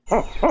It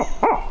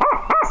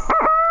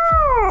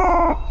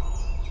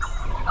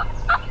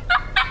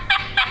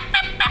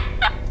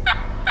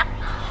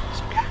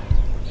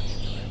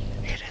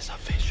is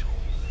official.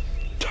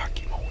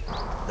 Turkey morning.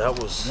 That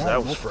was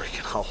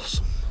freaking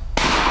awesome.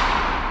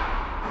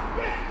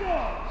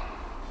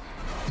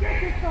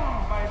 Get this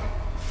on, baby.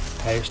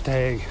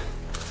 Hashtag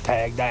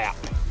tagged out.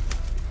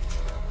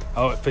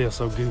 Oh, it feels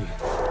so good.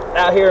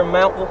 Out here in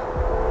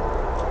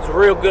Mountville, it's a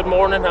real good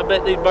morning. I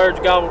bet these birds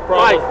gobbled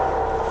probably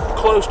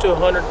close to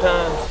 100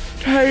 times.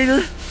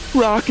 Tater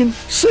rockin'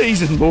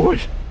 season, boy.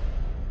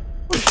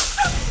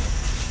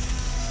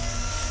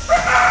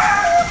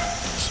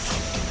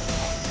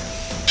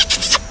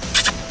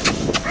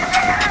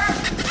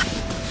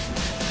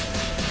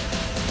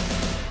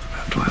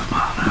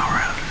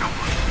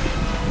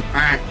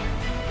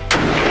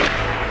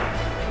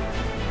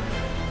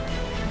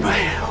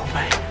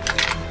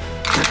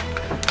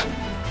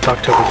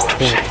 October the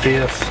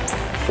 25th,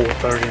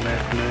 4:30 in the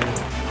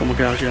afternoon. Oh my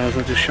gosh, guys,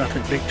 I just shot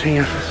that Big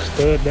 10.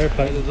 Stud there,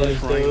 painted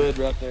Stud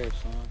right there,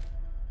 son.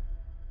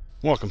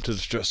 Welcome to the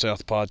Strut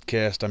South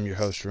Podcast. I'm your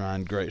host,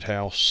 Ryan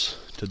Greathouse.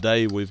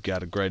 Today we've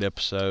got a great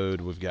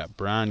episode. We've got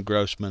Brian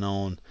Grossman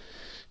on.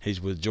 He's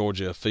with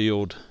Georgia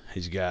Afield.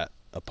 He's got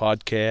a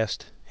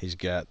podcast. He's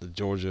got the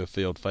Georgia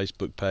Afield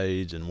Facebook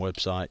page and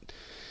website.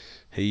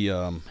 He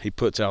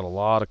puts out a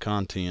lot of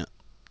content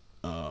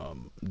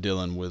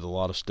dealing with a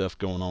lot of stuff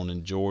going on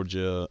in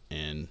Georgia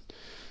and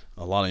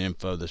a lot of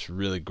info that's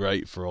really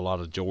great for a lot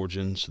of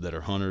Georgians that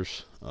are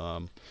hunters.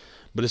 But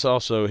he's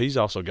also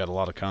got a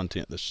lot of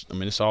content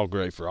it's all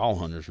great for all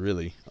hunters,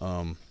 really.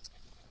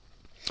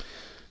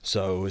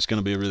 So it's going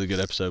to be a really good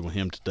episode with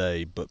him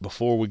today. But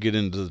before we get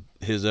into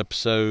his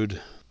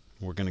episode,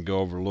 we're going to go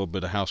over a little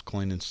bit of house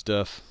cleaning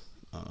stuff.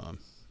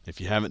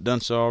 If you haven't done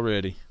so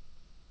already,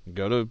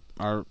 go to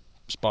our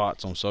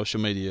spots on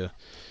social media,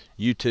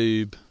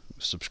 YouTube,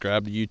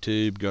 subscribe to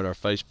YouTube, go to our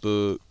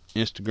Facebook,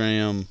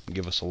 Instagram,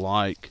 give us a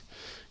like,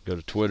 go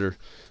to Twitter,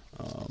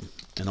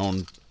 and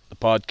on the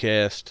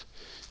podcast,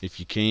 if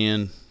you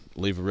can,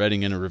 leave a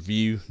rating and a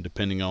review,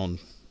 depending on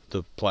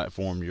the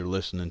platform you're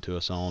listening to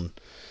us on.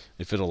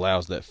 If it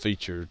allows that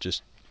feature,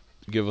 just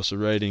give us a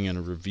rating and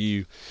a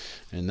review,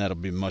 and that'll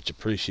be much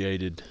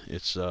appreciated.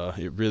 It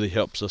really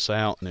helps us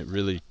out, and it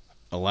really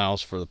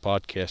allows for the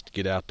podcast to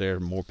get out there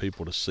and more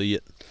people to see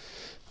it.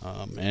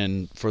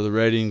 And for the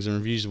ratings and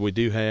reviews we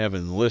do have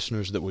and the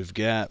listeners that we've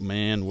got,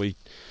 man,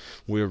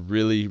 we're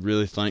really,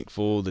 really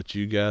thankful that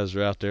you guys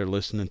are out there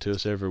listening to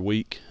us every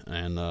week,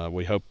 and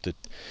we hope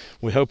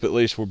at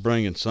least we're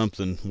bringing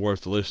something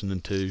worth listening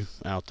to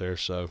out there.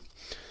 So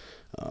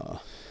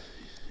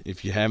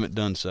if you haven't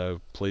done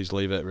so, please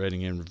leave that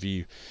rating and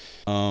review.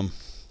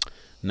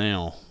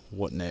 Now,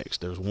 what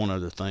next? There's one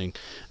other thing.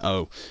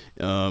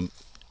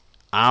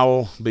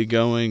 I'll be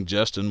going.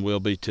 Justin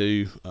will be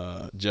too.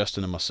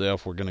 Justin and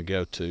myself, we're going to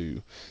go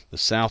to the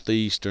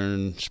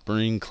Southeastern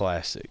Spring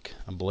Classic.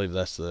 I believe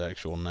that's the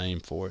actual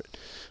name for it.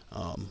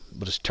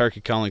 But it's a turkey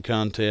calling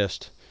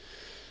contest.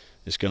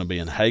 It's going to be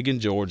in Hagen,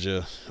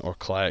 Georgia, or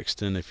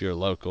Claxton if you're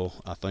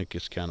local. I think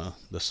it's kind of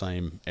the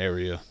same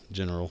area,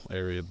 general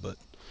area. But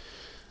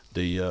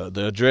the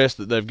address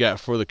that they've got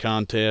for the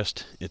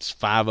contest, it's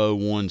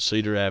 501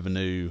 Cedar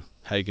Avenue,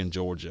 Hagen,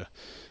 Georgia.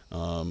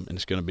 And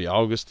it's going to be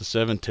August the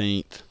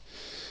 17th.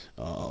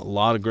 A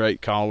lot of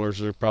great callers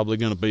are probably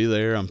going to be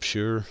there, I'm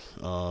sure,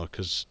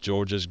 because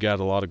Georgia's got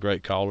a lot of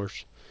great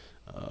callers.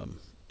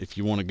 If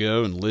you want to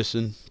go and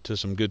listen to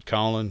some good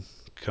calling,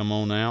 come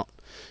on out.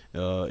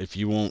 If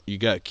you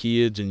got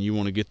kids and you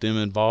want to get them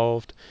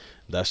involved,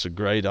 that's a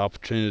great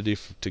opportunity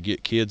to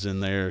get kids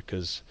in there,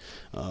 because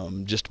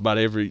just about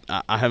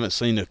I haven't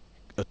seen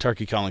a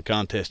turkey calling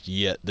contest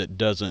yet that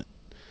doesn't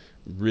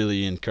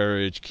really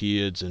encourage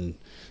kids, and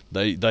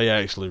they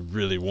actually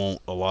really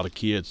want a lot of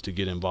kids to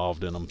get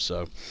involved in them.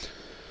 So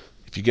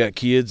if you got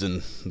kids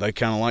and they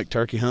kind of like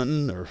turkey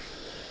hunting, or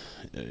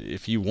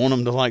if you want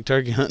them to like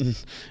turkey hunting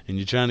and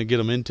you're trying to get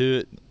them into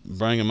it,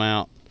 bring them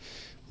out,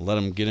 let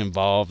them get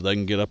involved. They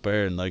can get up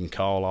there and they can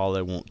call all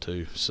they want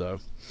to.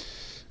 So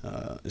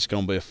it's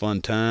going to be a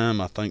fun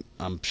time.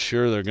 I'm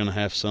sure they're going to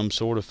have some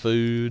sort of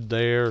food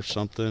there or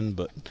something,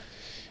 but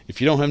if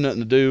you don't have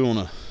nothing to do on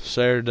a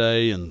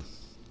Saturday in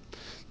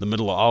the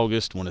middle of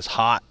August when it's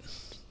hot,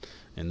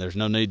 and there's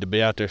no need to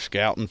be out there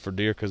scouting for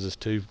deer because it's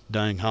too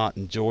dang hot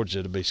in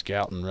Georgia to be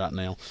scouting right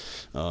now,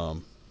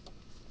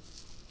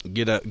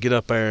 get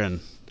up there and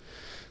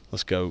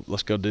let's go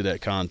do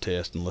that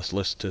contest, and let's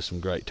listen to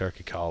some great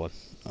turkey calling.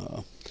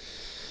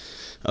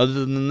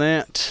 Other than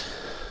that,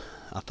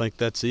 I think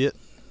that's it.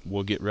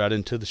 We'll get right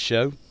into the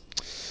show.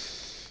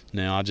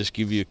 Now, I'll just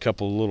give you a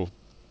couple little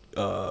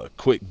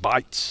quick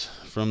bites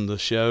from the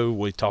show.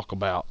 We talk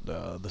about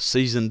the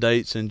season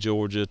dates in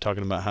Georgia,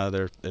 talking about how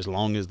they're as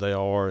long as they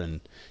are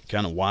and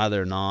kind of why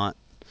they're not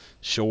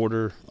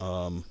shorter.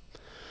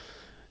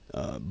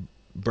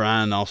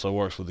 Brian also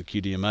works with the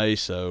QDMA,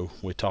 so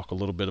we talk a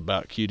little bit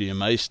about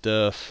QDMA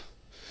stuff.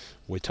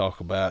 We talk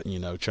about,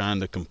 trying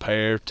to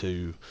compare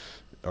to,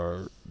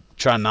 or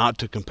try not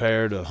to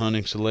compare to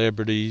hunting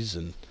celebrities,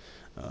 and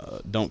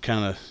don't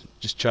kind of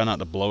just try not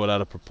to blow it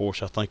out of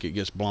proportion. I think it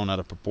gets blown out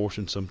of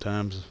proportion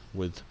sometimes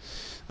with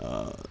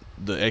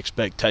the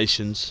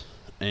expectations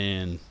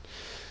and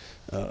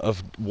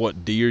of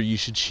what deer you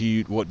should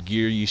shoot, what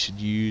gear you should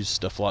use,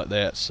 stuff like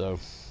that. So,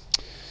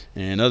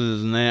 and other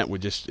than that,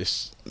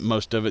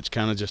 most of it's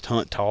kind of just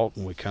hunt talk,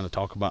 and we kind of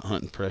talk about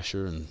hunting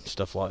pressure and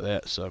stuff like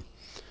that. So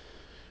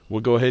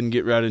we'll go ahead and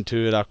get right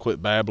into it. I'll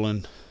quit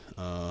babbling,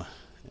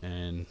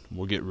 and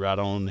we'll get right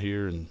on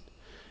here and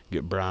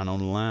get Brian on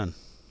the line.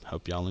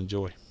 Hope y'all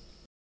enjoy.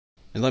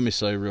 And let me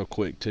say real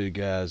quick too,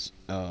 guys,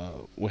 I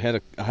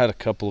had a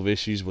couple of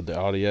issues with the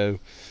audio.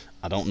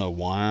 I don't know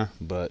why,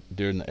 but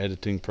during the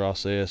editing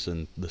process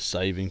and the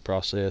saving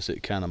process,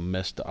 it kind of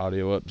messed the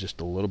audio up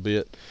just a little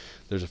bit.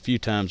 There's a few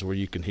times where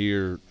you can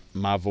hear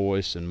my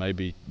voice and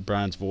maybe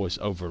Brian's voice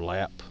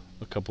overlap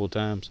a couple of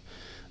times.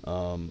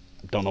 Don't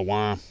know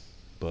why,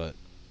 but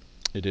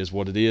it is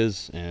what it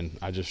is, and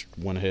I just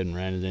went ahead and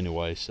ran it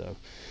anyway. So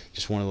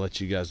just want to let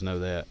you guys know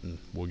that, and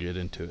we'll get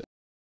into it.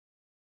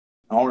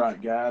 All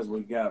right, guys,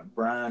 we've got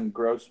Brian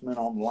Grossman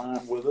on the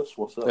line with us.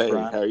 What's up,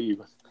 Brian? How are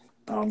you?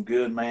 I'm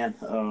good, man.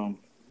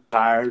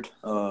 Tired.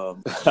 I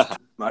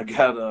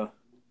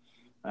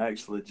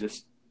actually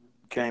just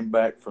came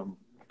back from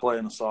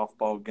playing a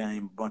softball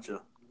game.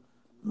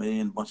 Me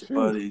and a bunch of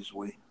buddies.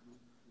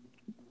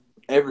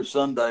 Every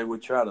Sunday we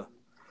try to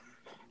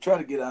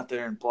get out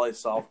there and play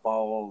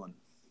softball and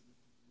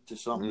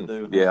just something to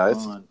do and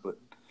have fun. But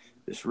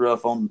it's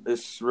rough on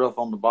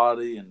the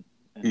body and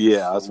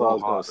yeah, that's what I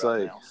was going to say.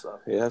 Right now, so.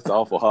 Yeah, it's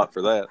awful hot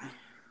for that.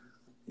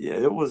 Yeah,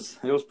 it was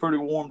pretty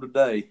warm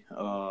today.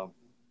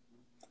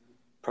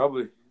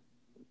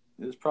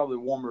 It's probably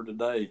warmer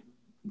today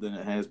than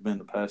it has been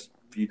the past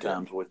few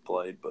times we've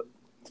played, but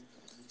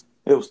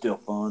it was still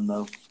fun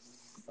though.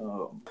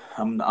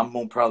 I'm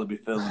gonna probably be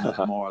feeling it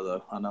tomorrow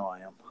though. I know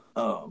I am.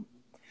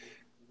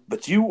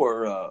 But you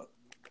were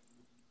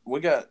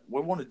we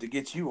wanted to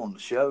get you on the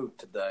show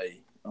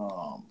today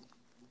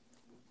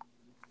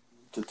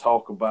to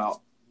talk about,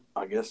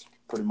 I guess,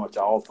 pretty much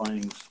all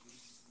things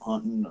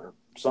hunting or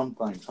some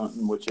things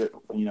hunting,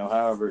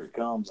 however it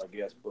comes, I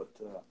guess. But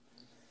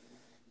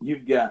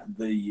you've got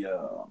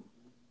the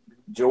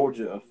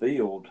Georgia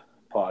Afield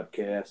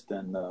podcast,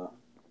 and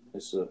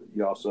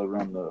you also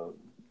run the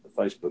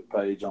Facebook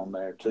page on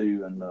there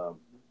too. And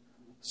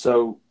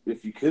so,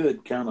 if you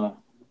could kind of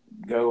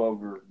go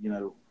over,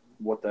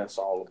 what that's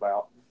all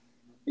about.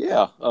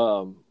 Yeah,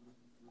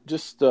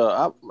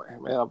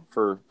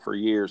 for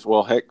years.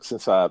 Well, heck,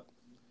 since I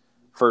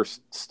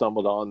first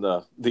stumbled on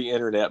the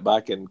internet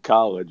back in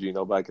college,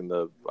 back in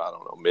the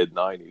mid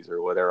 '90s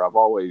or whatever, I've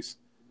always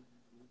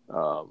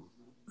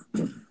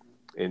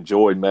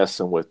enjoyed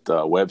messing with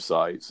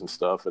websites and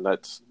stuff. And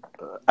that's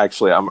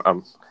actually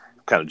I'm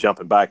kind of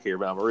jumping back here,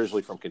 but I'm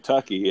originally from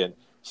Kentucky, and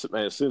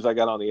as soon as I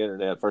got on the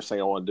internet, first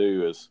thing I want to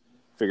do is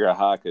figure out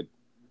how I could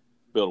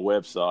build a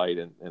website,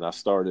 and I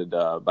started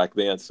back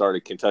then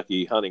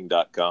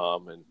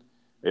KentuckyHunting.com, and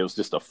it was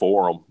just a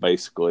forum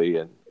basically,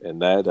 and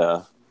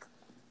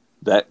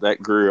that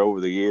grew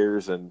over the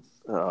years, and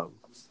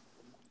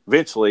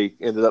eventually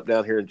ended up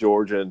down here in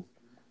Georgia and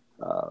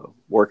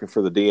working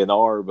for the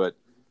DNR. But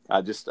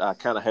I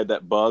kind of had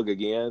that bug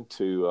again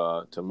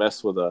to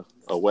mess with a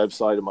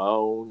website of my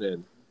own,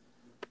 and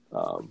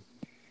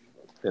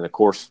of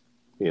course,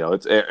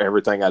 it's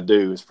everything I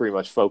do is pretty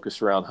much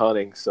focused around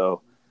hunting,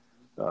 so.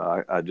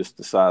 I just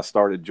decided I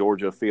started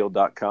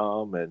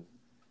GeorgiaAfield.com, and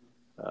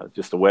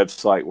just a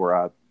website where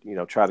I,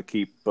 try to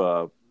keep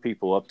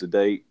people up to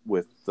date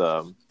with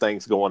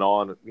things going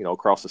on,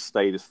 across the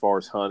state as far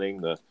as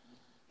hunting, the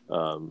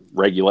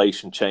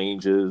regulation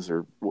changes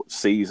or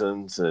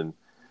seasons and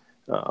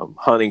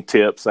hunting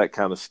tips, that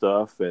kind of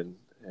stuff. And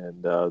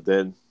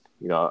then,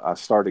 I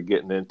started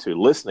getting into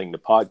listening to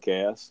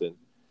podcasts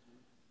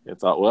and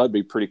thought, well, that'd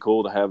be pretty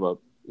cool to have a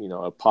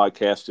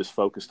podcast just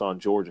focused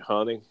on Georgia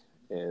hunting.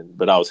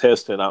 But I was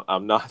hesitant.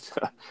 I'm not,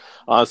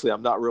 honestly,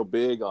 I'm not real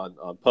big on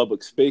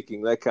public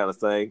speaking, that kind of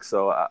thing.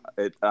 So I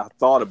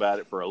thought about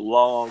it for a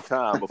long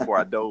time before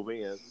I dove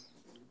in.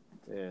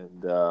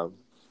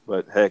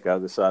 But heck, I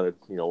decided,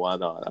 why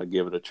not? I'll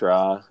give it a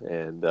try.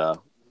 And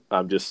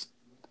I just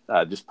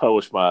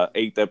published my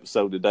 8th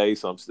episode today,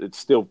 so it's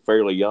still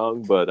fairly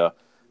young, but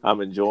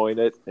I'm enjoying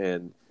it.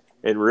 And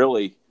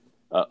really,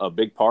 a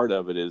big part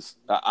of it is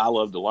I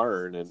love to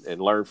learn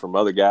and learn from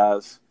other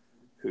guys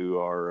who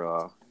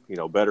are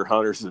better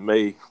hunters than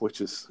me,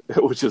 which is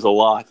a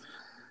lot.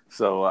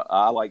 So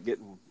I like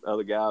getting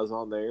other guys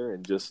on there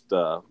and just,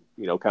 kind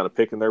of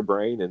picking their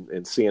brain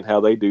and seeing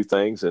how they do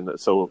things. And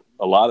so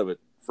a lot of it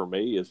for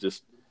me is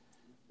just,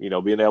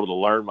 being able to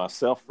learn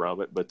myself from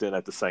it, but then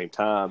at the same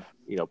time,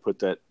 put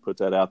that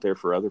out there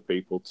for other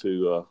people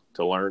to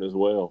learn as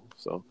well.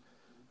 So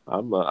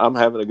I'm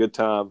having a good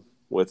time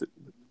with it.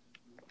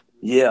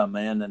 Yeah,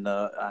 man. And,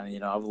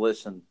 I've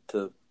listened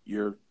to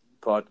your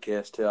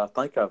podcast too. I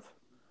think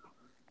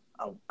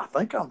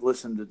I've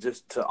listened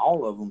to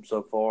all of them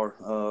so far.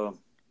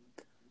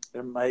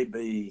 There may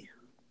be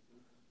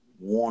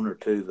one or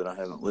two that I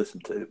haven't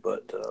listened to,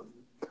 but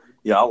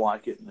Yeah, I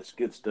like it, and it's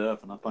good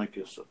stuff. And I think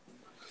it's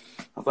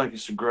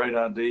a great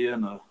idea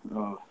and a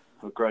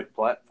great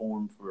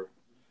platform for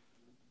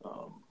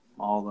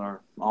all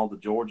the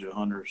Georgia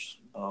hunters.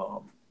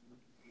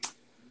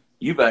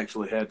 You've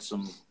actually had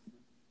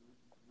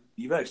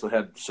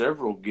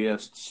several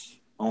guests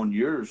on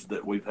yours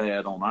that we've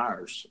had on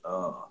ours.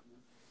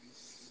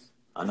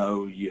 I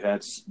know you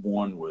had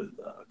one with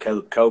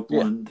Caleb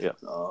Copeland, Yeah.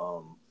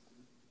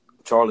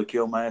 Charlie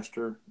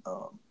Killmaster.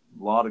 A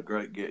lot of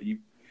great guests.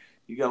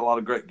 You got a lot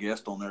of great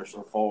guests on there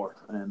so far,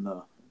 and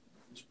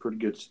it's pretty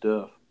good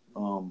stuff.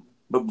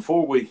 But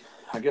before we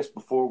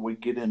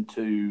get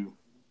into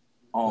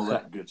all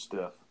that good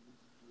stuff,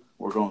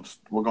 we're going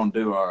to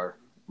do our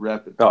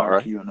rapid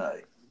fire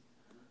Q&A.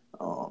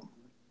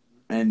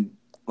 And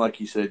like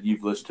you said,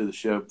 you've listened to the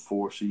show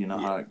before, so you know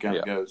how it kind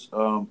of goes.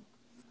 All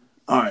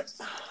right.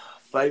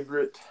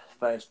 Favorite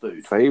fast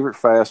food? Favorite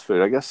fast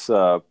food? I guess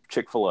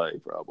Chick-fil-A,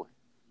 probably.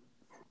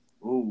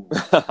 Ooh,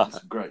 that's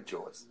a great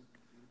choice.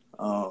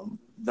 Don't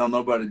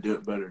nobody do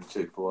it better than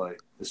Chick-fil-A,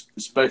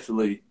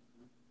 especially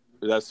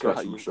that's right.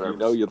 customer service.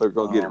 They're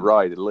going to get it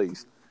right at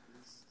least.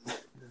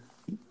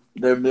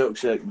 Their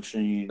milkshake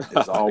machine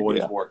is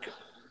always working.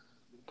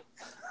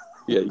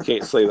 Yeah, you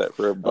can't say that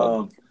for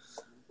everybody.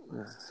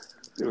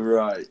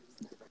 Right.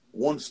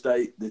 One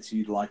state that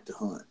you'd like to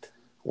hunt?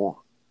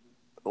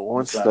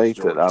 One state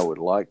Georgia, that I would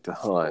like to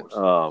hunt.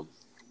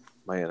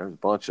 Man, there's a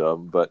bunch of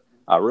them, but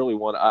I really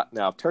want.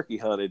 Now I've turkey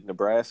hunted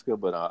Nebraska,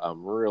 but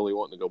I'm really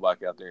wanting to go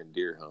back out there and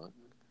deer hunt.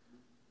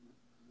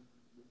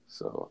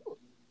 So,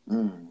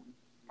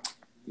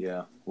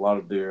 yeah, a lot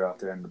of deer out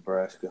there in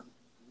Nebraska.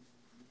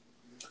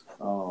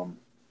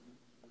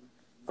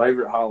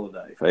 Favorite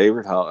holiday?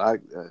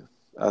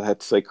 I'd have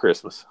to say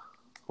Christmas.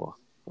 Well,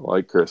 I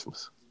like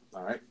Christmas.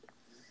 All right.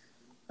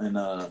 And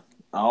I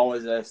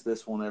always ask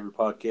this one every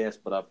podcast,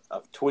 but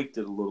I've tweaked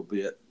it a little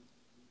bit.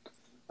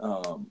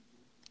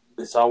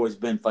 It's always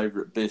been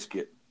favorite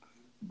biscuit,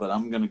 but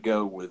I'm going to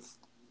go with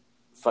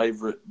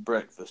favorite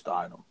breakfast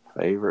item.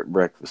 Favorite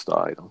breakfast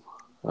item?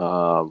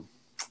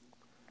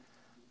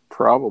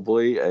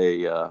 Probably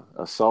a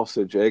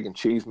sausage, egg, and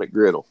cheese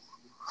McGriddle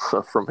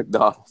from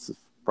McDonald's.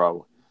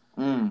 Probably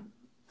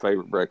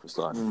favorite breakfast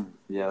item.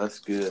 Yeah, that's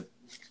good.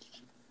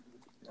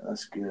 Yeah,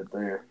 that's good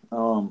there.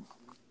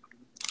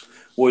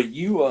 Well,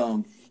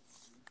 you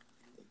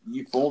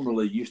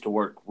formerly used to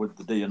work with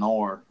the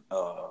DNR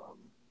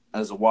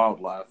as a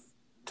wildlife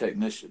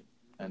technician,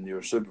 and you were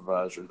a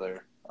supervisor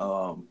there.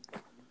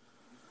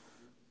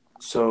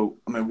 So,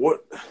 I mean,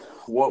 what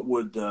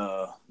would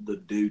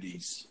the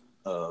duties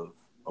of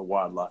a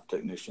wildlife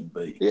technician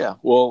be? Yeah,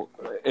 well,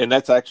 and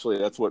that's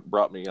what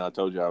brought me. I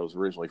told you I was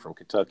originally from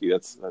Kentucky.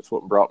 That's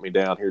what brought me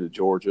down here to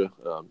Georgia.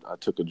 I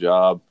took a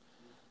job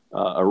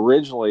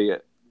originally.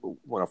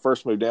 When I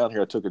first moved down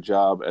here, I took a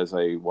job as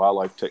a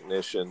wildlife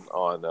technician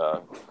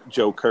on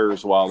Joe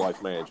Kerr's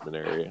wildlife management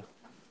area.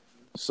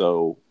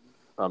 So,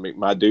 I mean,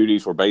 my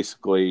duties were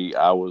basically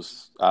I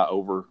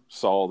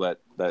oversaw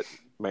that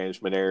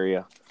management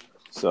area.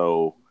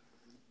 So,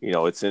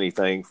 it's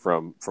anything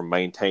from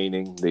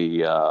maintaining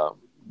the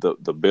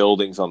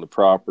buildings on the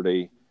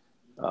property.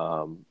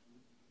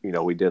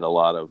 We did a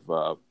lot of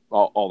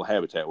all the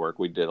habitat work.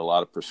 We did a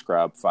lot of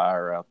prescribed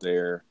fire out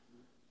there.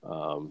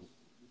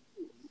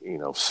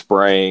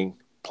 Spraying,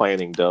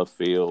 planting dove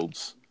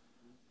fields,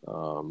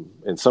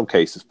 in some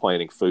cases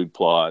planting food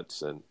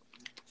plots and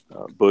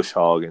bush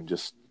hogging,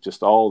 just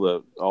all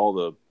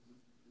the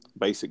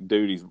basic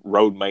duties,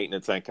 road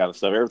maintenance, that kind of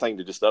stuff, everything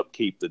to just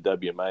upkeep the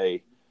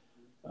WMA.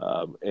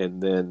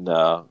 And then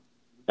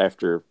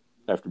after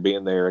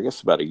being there, I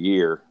guess about a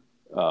year,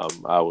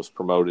 I was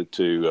promoted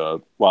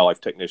to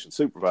wildlife technician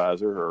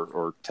supervisor,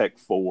 or Tech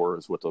 4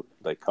 is what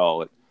they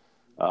call it.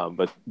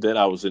 But then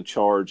I was in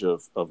charge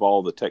of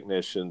all the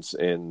technicians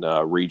in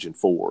Region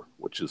 4,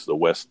 which is the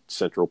west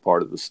central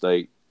part of the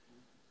state.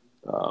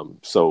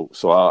 So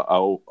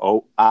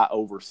I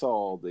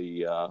oversaw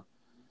the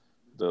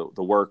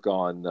work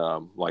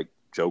on like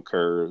Joe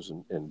Kerr's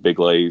and Big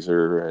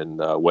Laser and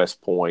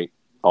West Point,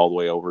 all the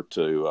way over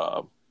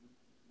to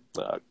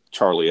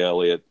Charlie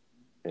Elliott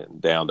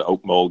and down to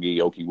Okmulgee,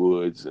 Okie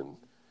Woods, and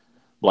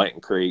Blanton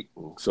Creek.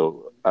 And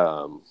so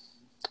I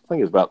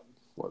think it's about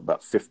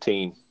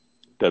 15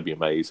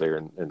 WMAs there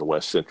in the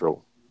west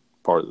central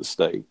part of the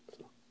state.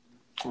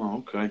 Oh,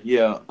 okay.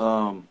 Yeah.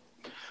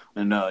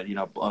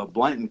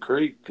 Blanton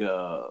Creek,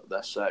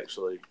 that's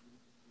actually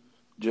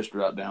just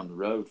right down the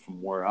road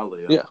from where I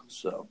live. Yeah.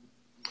 So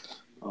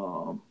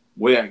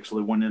we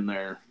actually went in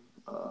there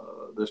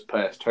this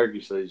past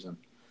turkey season.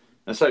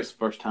 That's actually the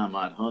first time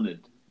I'd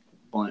hunted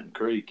Blanton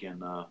Creek,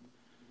 and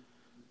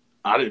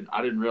I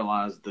didn't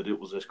realize that it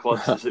was as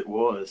close as it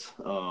was.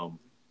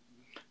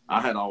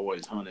 I had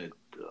always hunted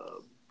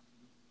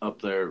up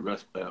there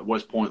at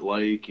West Point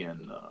Lake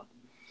and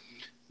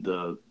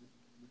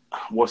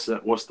what's the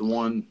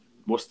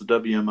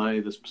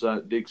WMA that's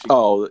beside Dixie?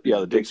 Oh,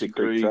 yeah, the Dixie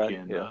Creek track.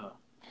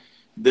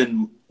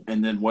 And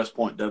then West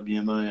Point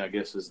WMA, I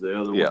guess, is the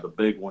other one, the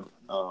big one.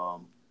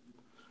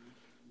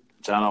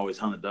 Which I'd always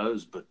hunted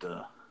those, but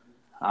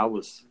I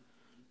was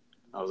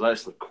I was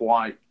actually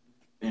quite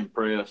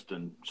impressed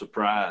and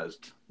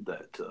surprised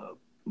that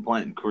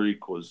Blanton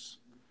Creek was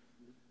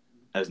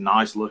as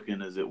nice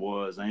looking as it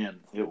was, and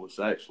it was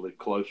actually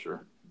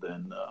closer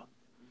than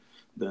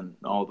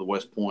all the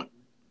West Point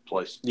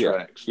place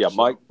tracks. Yeah,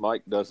 so,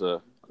 Mike does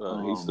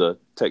he's the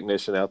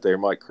technician out there,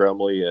 Mike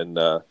Crumley, and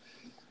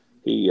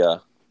he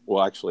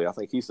well, actually, I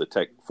think he's the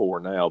Tech 4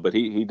 now, but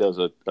he does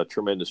a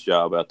tremendous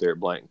job out there at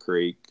Blanton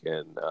Creek,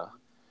 and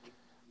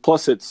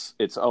plus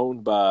it's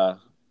owned by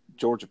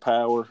Georgia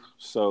Power,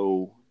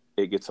 so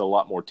it gets a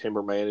lot more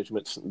timber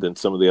management than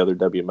some of the other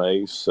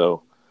WMAs.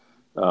 So,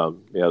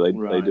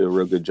 they do a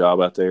real good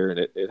job out there, and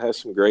it has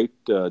some great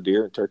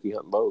deer and turkey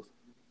hunting both.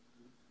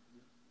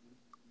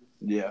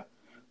 Yeah,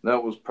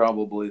 that was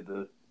probably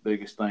the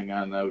biggest thing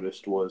I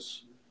noticed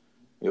was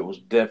it was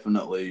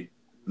definitely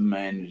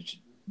managed.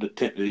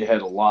 It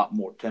had a lot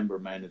more timber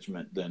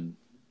management than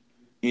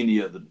any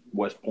of the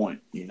West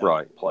Point,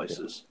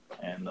 places.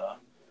 Yeah. And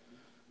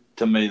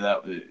to me,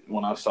 that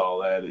when I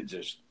saw that,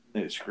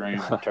 it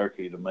screamed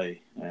turkey to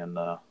me. And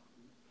but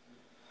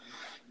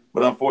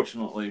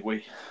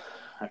unfortunately,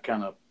 I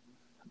kind of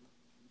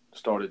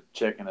started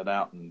checking it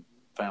out and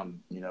found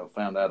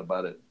out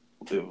about it.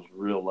 It was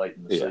real late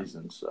in the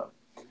season, so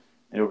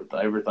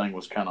everything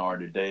was kind of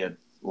already dead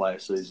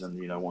last season.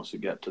 Once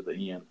it got to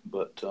the end,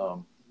 but.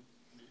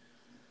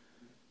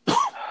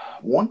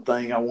 One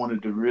thing I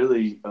wanted to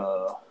really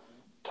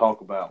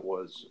talk about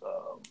was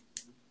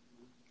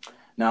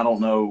now I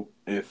don't know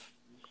if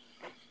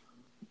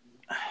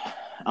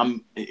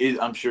I'm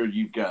sure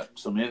you've got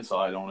some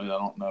insight on it. I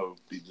don't know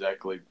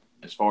exactly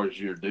as far as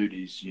your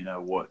duties,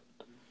 what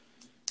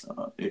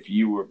if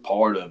you were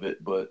part of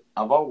it, but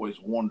I've always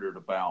wondered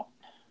about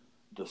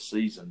the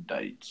season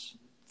dates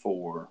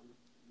for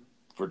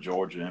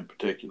Georgia in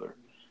particular,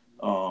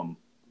 and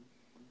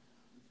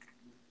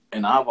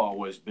I've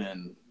always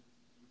been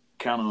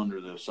kind of under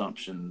the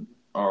assumption,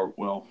 or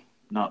well,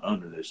 not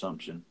under the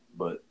assumption,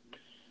 but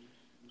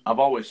I've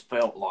always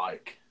felt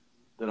like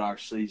that our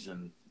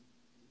season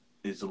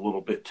is a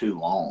little bit too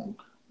long.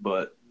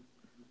 But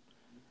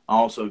I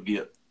also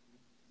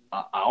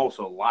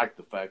like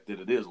the fact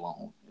that it is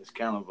long. It's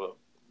kind of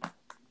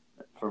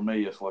for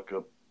me, it's like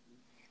a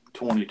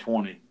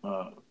 2020,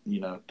 thing.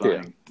 Yeah.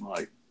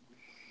 Like,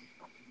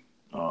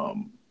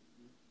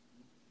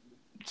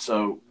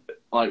 so.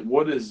 Like,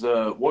 what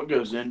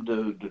goes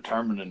into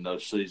determining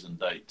those season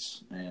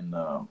dates? And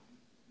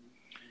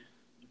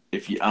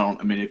if you have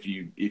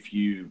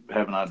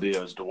an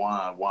idea as to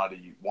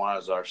why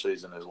is our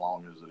season as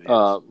long as it is?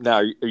 Now,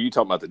 are you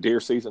talking about the deer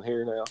season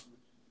here now?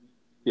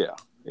 Yeah,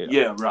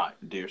 right,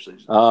 deer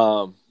season.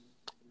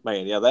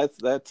 Man, yeah, that's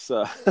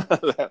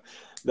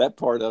that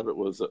part of it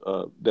was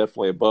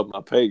definitely above my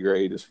pay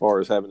grade as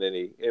far as having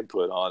any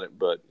input on it.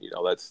 But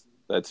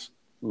that's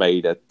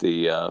made at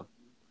the.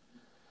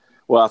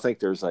 Well, I think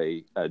there's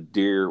a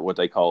deer, what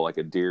they call like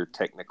a deer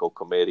technical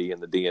committee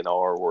in the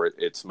DNR, where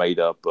it's made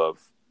up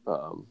of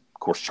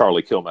course,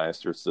 Charlie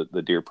Killmaster's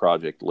the deer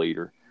project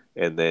leader.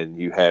 And then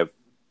you have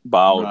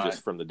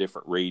biologists from the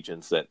different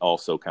regions that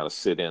also kind of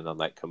sit in on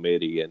that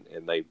committee,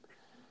 and they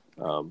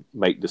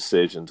make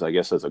decisions, I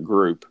guess, as a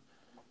group.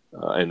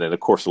 And then,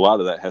 of course, a lot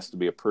of that has to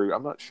be approved.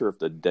 I'm not sure if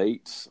the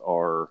dates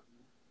are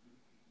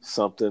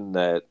something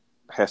that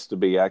has to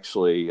be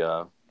actually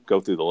go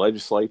through the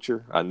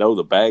legislature. I know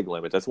the bag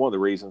limit. That's one of the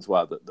reasons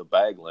why the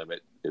bag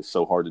limit is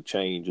so hard to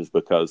change, is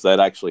because that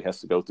actually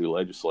has to go through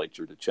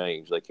legislature to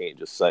change. They can't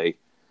just say,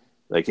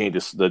 the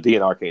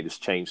DNR can't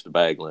just change the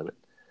bag limit.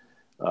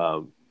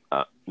 I'm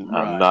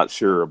not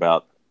sure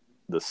about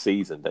the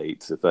season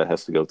dates, if that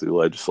has to go through the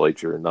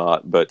legislature or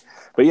not. But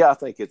yeah, I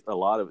think a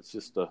lot of it's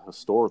just a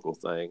historical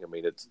thing. I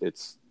mean,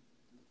 it's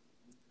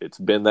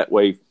been that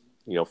way,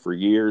 for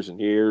years and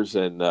years.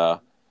 And,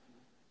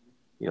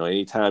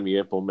 anytime you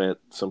implement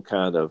some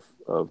kind of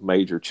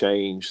major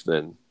change,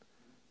 then,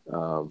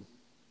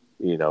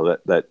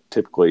 that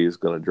typically is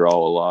going to draw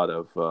a lot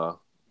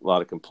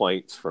of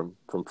complaints from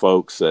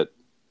folks that,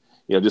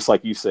 just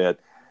like you said,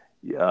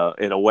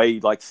 in a way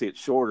you'd like to see it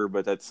shorter,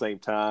 but at the same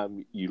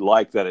time you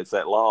like that it's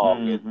that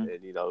long. Mm-hmm.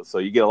 And so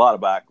you get a lot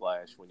of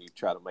backlash when you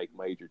try to make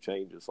major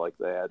changes like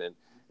that.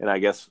 And I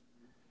guess,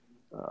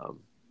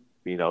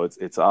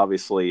 it's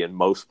obviously in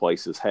most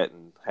places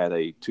hadn't had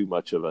too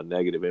much of a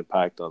negative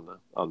impact on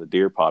the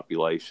deer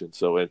population.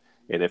 So, and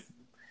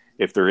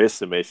if there is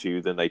some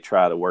issue, then they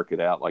try to work it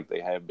out like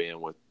they have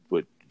been with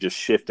just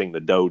shifting the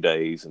doe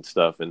days and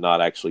stuff, and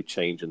not actually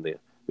changing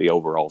the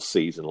overall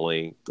season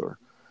length. Or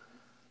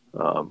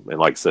and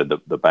like I said,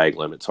 the bag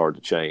limit's hard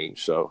to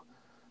change. So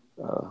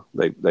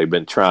they've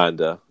been trying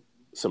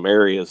some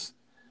areas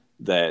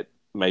that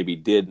maybe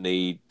did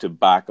need to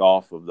back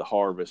off of the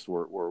harvest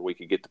where we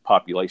could get the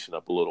population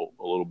up a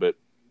little bit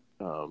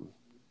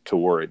to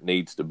where it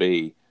needs to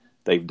be.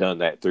 They've done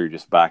that through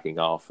just backing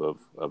off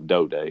of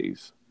doe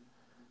days.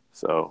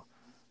 So,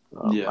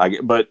 it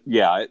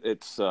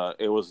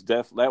was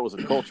that was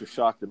a culture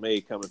shock to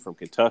me, coming from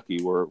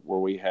Kentucky, where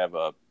we have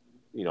a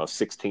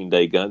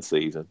 16-day gun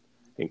season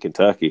in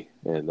Kentucky,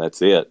 and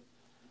that's it.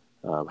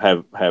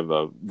 Have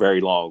a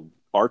very long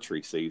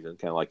archery season,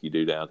 kind of like you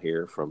do down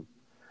here from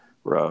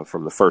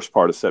the first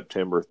part of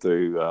September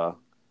through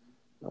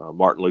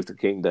Martin Luther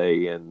King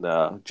Day in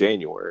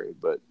January.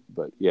 But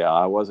yeah,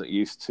 I wasn't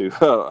used to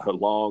a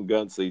long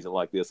gun season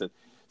like this, and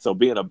so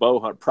being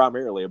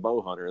primarily a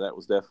bow hunter, that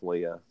was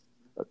definitely a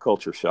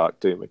culture shock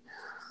to me.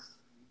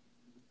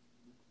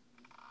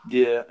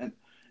 Yeah,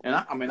 and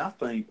I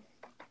think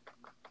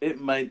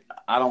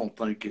I don't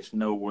think it's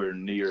nowhere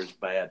near as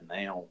bad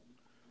now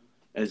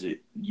as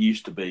it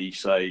used to be,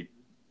 say,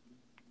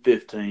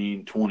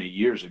 15, 20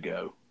 years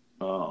ago.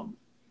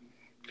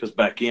 Because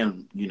back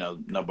then,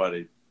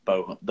 nobody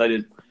bow hunt.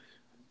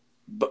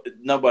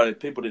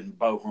 People didn't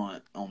bow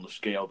hunt on the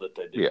scale that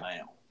they do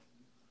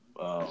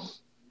now.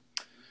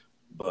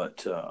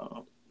 But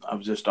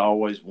I've just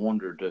always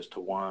wondered as to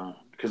why.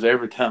 Because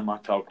every time I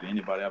talk to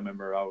anybody, I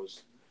remember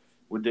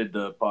we did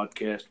the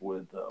podcast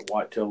with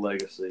Whitetail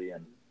Legacy,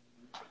 and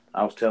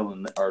I was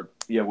telling, I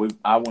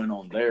went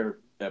on their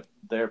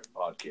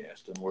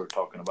podcast, and we were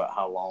talking about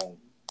how long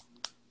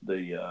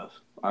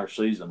our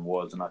season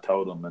was, and I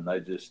told them, and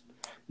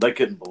they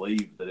couldn't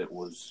believe that it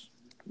was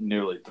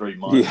nearly 3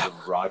 months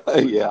of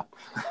rifle. Yeah.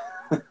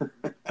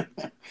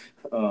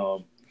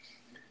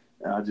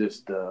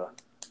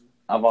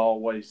 I've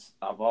always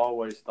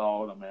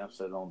thought, I've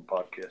said it on the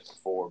podcast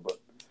before, but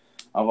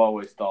I've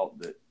always thought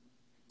that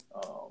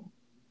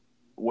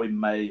we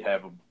may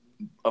have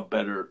a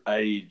better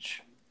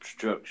age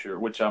structure,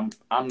 which I'm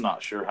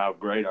not sure how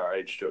great our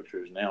age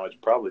structure is now. It's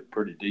probably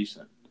pretty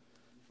decent.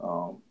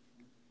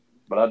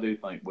 But I do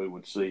think we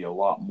would see a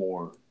lot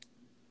more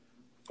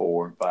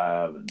 4 and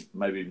 5 and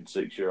maybe even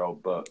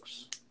 6-year-old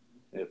bucks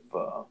if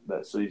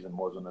that season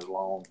wasn't as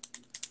long.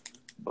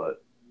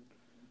 But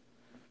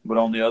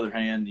on the other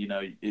hand,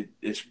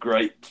 it's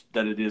great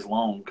that it is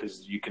long,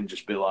 because you can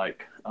just be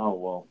like, oh,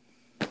 well,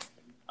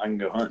 I can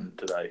go hunting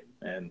today,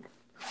 and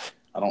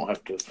I don't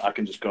have to. I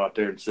can just go out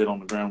there and sit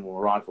on the ground with a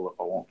rifle if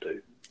I want to,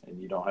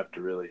 and you don't have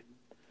to really.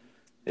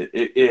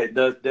 It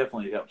does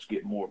definitely helps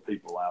get more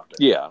people out there.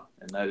 Yeah,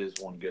 and that is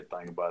one good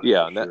thing about it.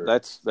 Yeah, and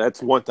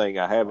that's one thing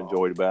I have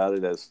enjoyed about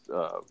it. As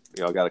I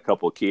got a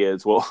couple of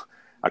kids. Well,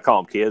 I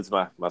call them kids.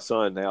 My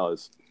son now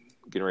is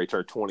getting ready to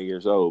turn 20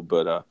 years old,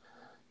 but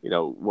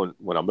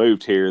when I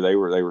moved here, they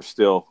were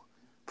still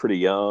pretty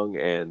young,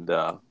 and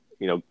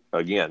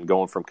again,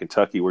 going from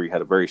Kentucky where you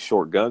had a very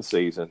short gun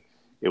season,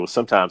 it was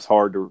sometimes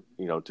hard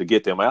to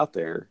get them out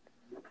there.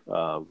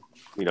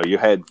 You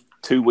had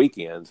 2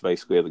 weekends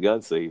basically of the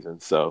gun season,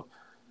 so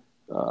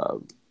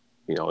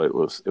it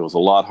was a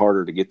lot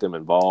harder to get them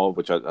involved,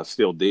 which I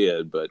still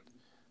did, but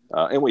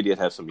and we did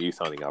have some youth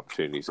hunting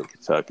opportunities in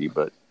Kentucky,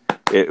 but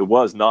it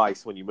was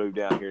nice when you moved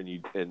down here and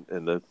you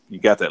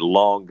got that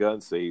long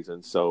gun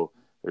season, so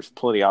there's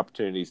plenty of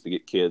opportunities to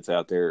get kids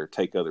out there or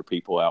take other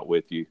people out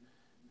with you,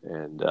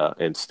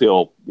 and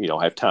still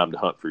have time to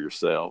hunt for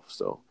yourself.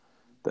 So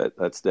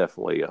that's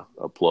definitely a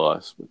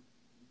plus.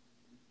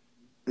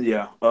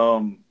 Yeah,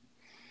 and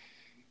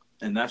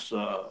that's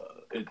the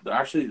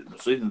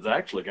season's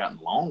actually gotten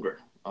longer,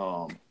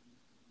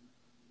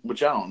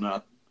 which I don't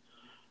know.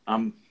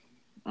 I'm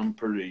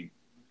pretty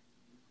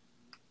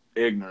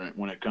ignorant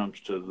when it comes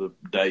to the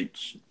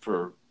dates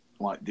for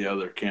like the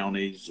other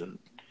counties, and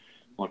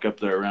like up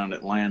there around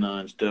Atlanta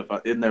and stuff.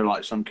 Isn't there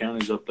like some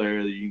counties up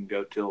there that you can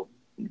go till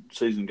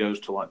season goes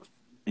to like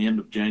the end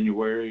of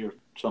January or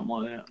something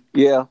like that?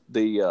 Yeah,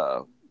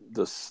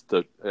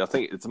 I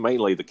think it's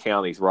mainly the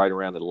counties right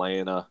around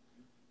Atlanta,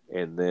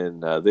 and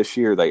then this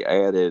year they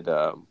added.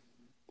 I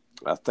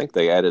think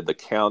they added the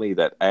county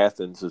that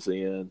Athens is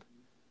in,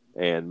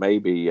 and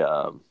maybe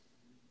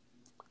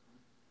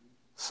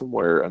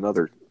somewhere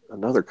another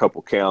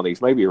couple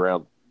counties, maybe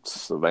around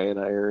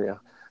Savannah area.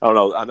 I don't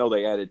know. I know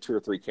they added 2 or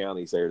 3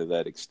 counties there to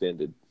that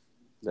extended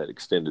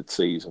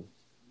season.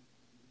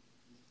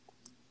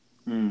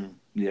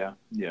 Yeah.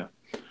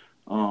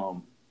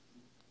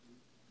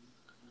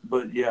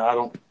 But yeah, I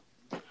don't.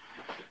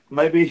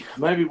 Maybe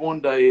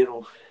one day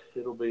it'll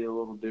be a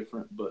little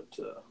different, but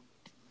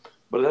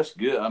that's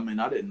good. I mean,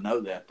 I didn't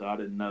know that though. I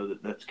didn't know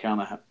that that's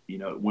kind of how,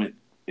 it went.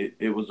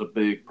 It was a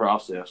big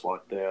process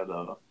like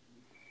that.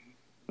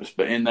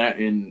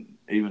 In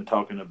even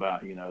talking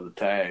about the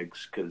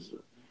tags, because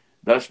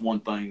that's one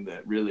thing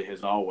that really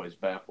has always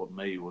baffled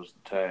me was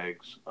the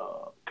tags,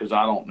 because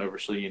I don't never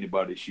see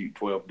anybody shoot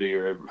 12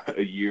 deer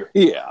a year.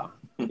 Yeah,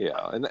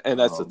 and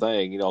that's the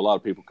thing. A lot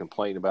of people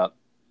complain about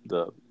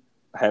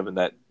having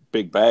that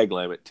big bag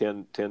limit,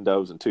 10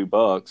 does and 2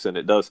 bucks, and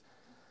it does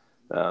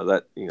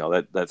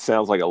that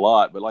sounds like a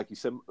lot, but like you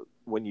said,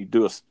 when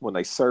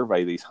they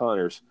survey these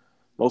hunters,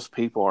 most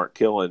people aren't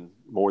killing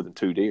more than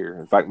 2 deer.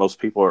 In fact, most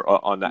people are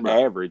on the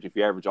average. If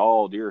you average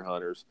all deer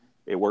hunters,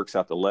 it works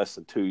out to less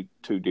than two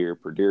deer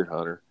per deer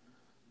hunter.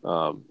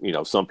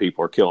 Some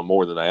people are killing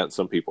more than that, and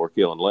some people are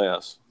killing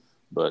less.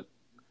 But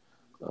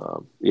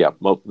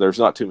there's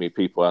not too many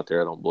people out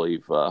there, I don't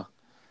believe,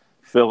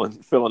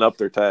 filling up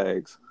their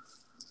tags.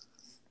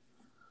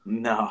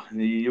 No,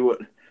 you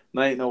would.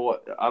 They ain't no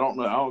what. I don't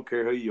know. I don't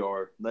care who you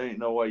are. They ain't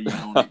no way you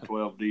don't eat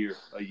 12 deer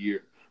a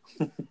year.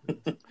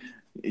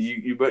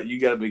 You but you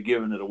got to be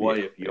giving it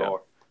away if you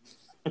are.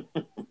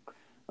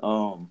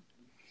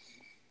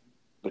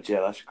 But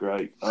yeah, that's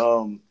great.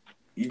 You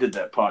did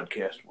that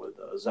podcast with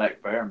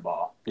Zach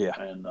Fehrenbach.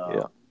 Yeah. And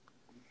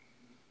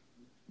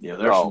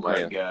there's some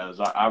great man. guys.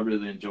 I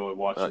really enjoy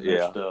watching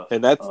their stuff.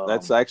 And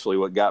that's actually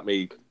what got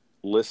me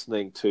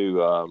listening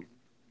to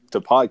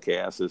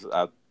podcasts. Is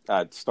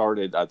I'd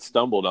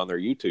stumbled on their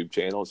YouTube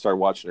channel and started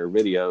watching their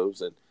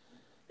videos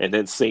and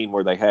then seen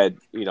where they had,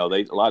 a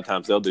lot of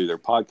times they'll do their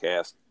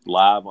podcast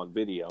live on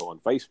video on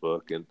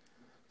Facebook. And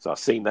so I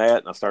seen that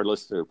and I started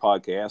listening to their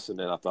podcasts. And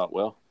then I thought,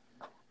 well,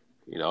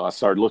 I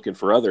started looking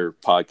for other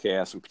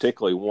podcasts, and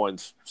particularly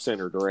ones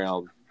centered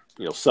around,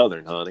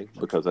 Southern hunting,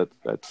 because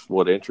that's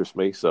what interests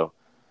me. So,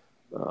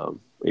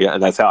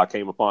 and that's how I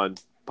came upon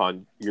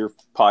your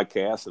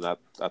podcast. And I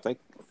think,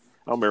 I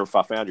don't remember if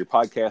I found your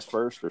podcast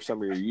first or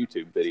some of your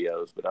YouTube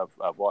videos, but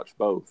I've watched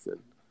both and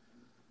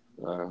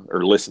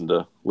or listened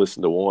to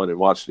one and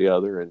watched the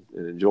other and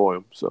enjoy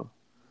them. So,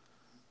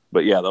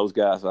 but yeah, those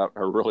guys I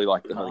really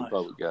like the Hunting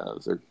Public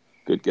guys. They're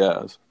good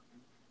guys.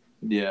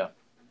 Yeah,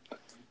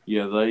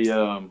 they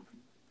to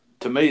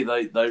me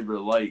they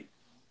relate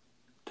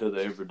to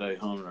the everyday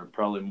hunter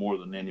probably more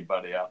than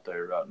anybody out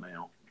there right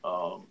now.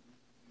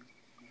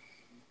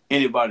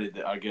 Anybody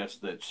that I guess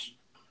that's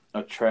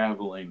a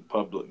traveling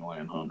public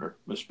land hunter,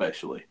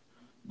 especially.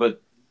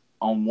 But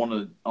on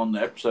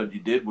the episode you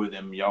did with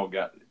him, y'all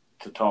got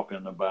to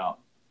talking about.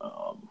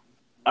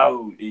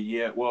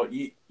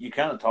 You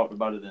kind of talked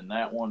about it in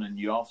that one, and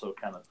you also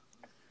kind of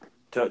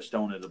touched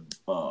on it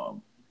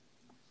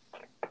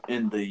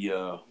in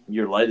the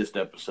your latest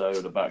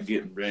episode about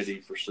getting ready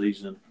for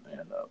season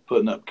and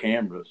putting up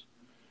cameras.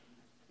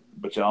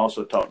 But you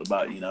also talked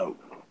about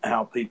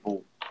how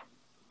people,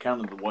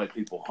 kind of the way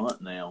people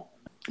hunt now.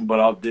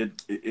 But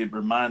it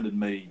reminded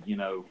me,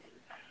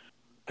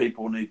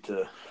 people need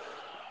to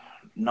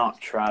not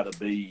try to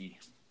be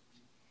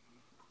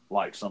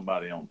like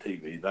somebody on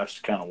TV. That's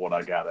kind of what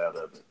I got out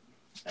of it.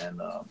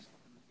 And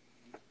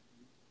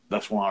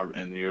that's why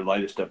in your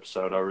latest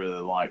episode, I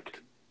really liked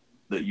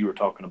that you were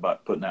talking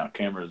about putting out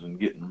cameras and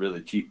getting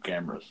really cheap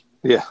cameras.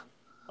 Yeah.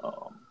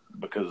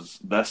 Because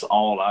that's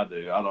all I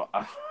do.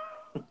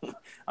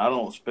 I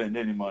don't spend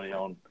any money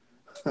on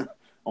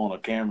a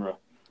camera.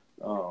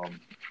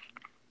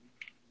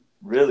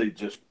 Really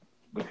just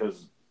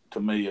because to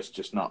me it's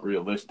just not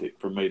realistic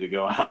for me to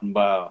go out and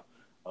buy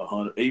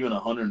even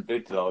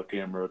 $150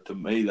 camera. To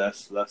me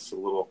that's a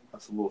little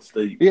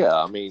steep. Yeah,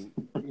 I mean,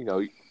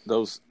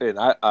 those, and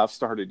I've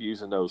started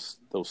using those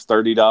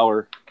 $30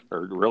 or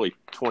really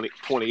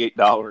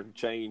 $28 and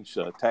change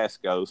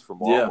Tascos from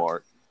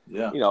Walmart.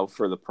 Yeah.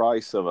 For the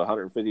price of a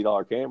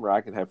 $150 camera,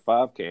 I can have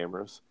 5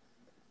 cameras.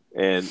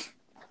 And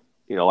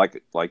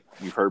like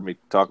you've heard me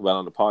talk about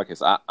on the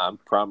podcast, I'm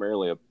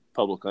primarily a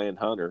public land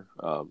hunter,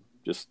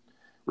 just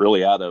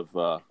really out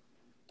of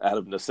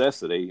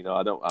necessity.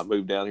 I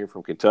moved down here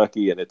from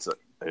Kentucky, and it's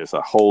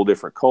a whole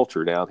different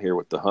culture down here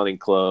with the hunting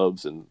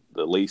clubs and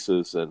the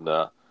leases, and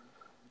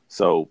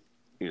so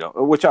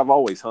which I've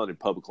always hunted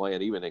public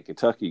land, even in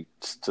Kentucky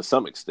to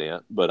some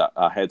extent, but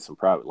I had some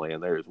private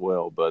land there as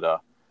well. But I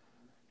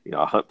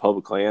hunt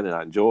public land and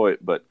I enjoy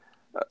it, but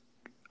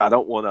I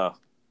don't want to.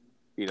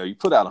 You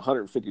put out a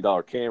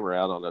 $150 camera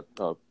out on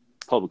a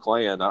public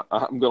land,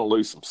 I'm going to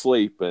lose some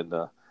sleep, and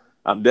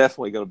I'm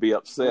definitely going to be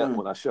upset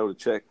when I show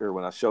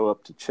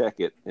up to check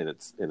it and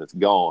it's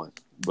gone.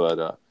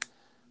 But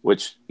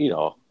which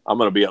I'm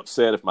going to be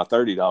upset if my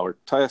 $30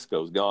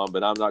 Tasco is gone,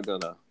 but I'm not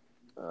going to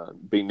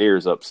be near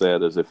as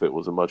upset as if it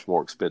was a much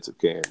more expensive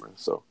camera.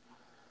 So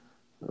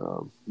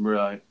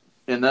right,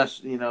 and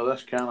that's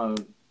kind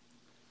of,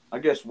 I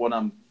guess what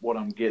I'm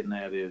getting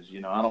at is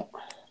I don't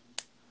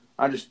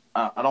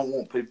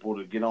want people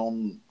to get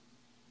on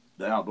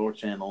the Outdoor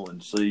Channel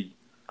and see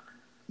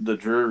the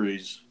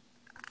Drurys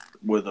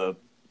with a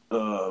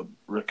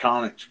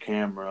Reconyx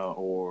camera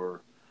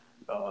or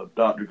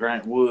Dr.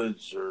 Grant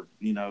Woods or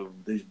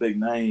these big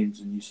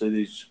names, and you see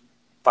these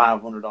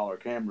 $500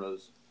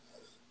 cameras,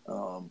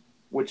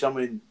 which, I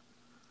mean,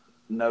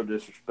 no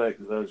disrespect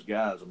to those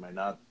guys. I mean,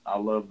 I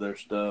love their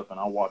stuff and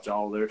I watch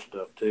all their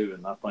stuff too,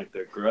 and I think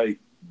they're great,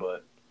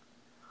 but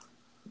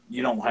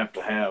you don't have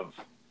to have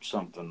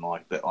something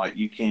like that. Like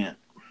you can't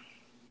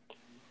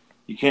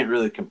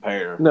really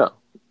compare. No,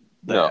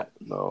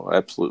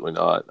 absolutely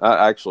not.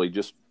 I actually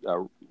just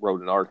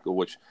wrote an article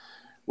which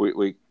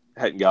we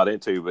hadn't got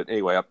into, but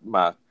anyway,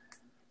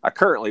 I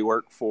currently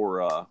work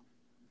for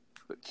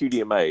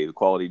QDMA, the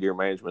Quality Deer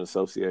Management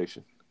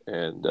Association,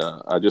 and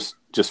I just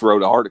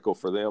wrote an article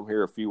for them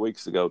here a few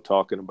weeks ago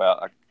talking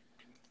about.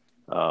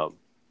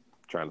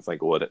 Trying to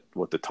think of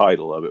what the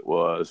title of it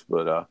was,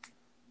 but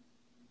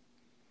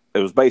it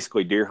was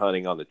basically deer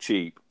hunting on the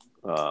cheap,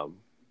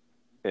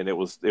 and it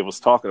was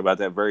talking about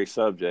that very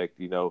subject.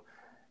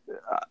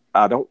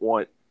 I don't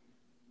want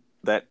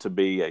that to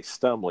be a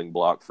stumbling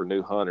block for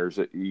new hunters.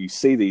 You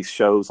see these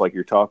shows like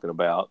you're talking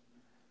about,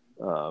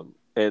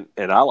 and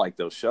I like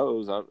those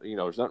shows.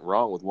 There's nothing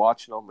wrong with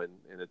watching them, and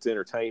it's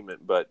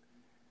entertainment. But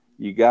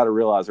you got to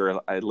realize, or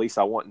at least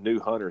I want new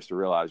hunters to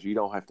realize, you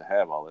don't have to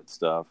have all that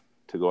stuff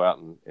to go out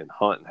and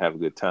hunt and have a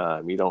good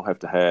time. You don't have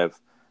to have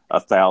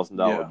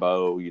 $1,000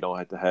 bow. You don't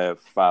have to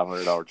have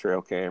 $500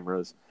 trail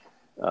cameras.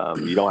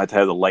 You don't have to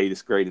have the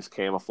latest, greatest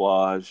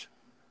camouflage,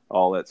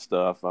 all that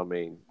stuff. I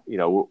mean, you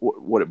know,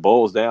 what it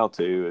boils down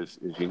to is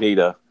you need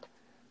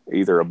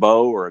either a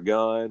bow or a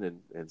gun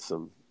and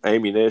some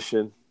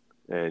ammunition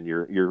and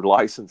your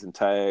license and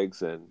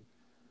tags and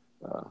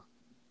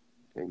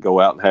go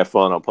out and have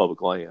fun on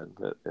public land.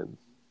 And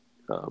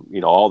you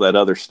know, all that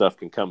other stuff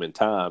can come in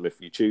time if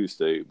you choose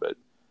to, but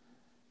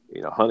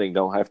you know, hunting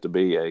don't have to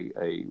be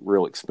a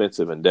real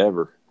expensive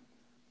endeavor.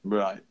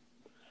 Right.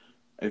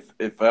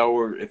 If I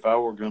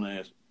were gonna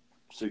ask,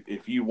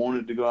 if you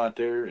wanted to go out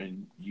there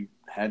and you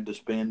had to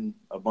spend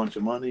a bunch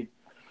of money,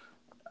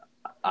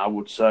 I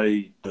would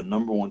say the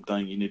number one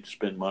thing you need to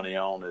spend money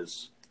on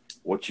is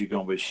what you're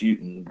gonna be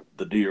shooting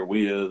the deer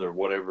with or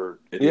whatever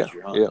it is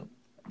you're hunting.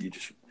 You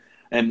just,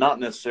 and not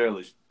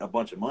necessarily a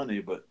bunch of money,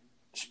 but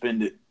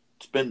spend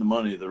the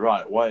money the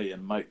right way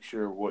and make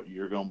sure what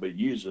you're going to be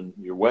using,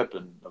 your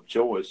weapon of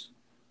choice,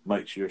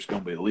 make sure it's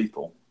going to be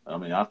lethal. I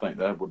mean, I think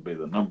that would be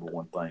the number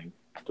one thing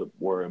to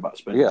worry about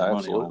spending money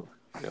absolutely.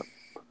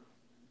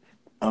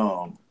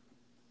 on.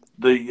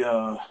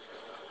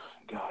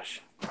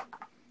 Gosh,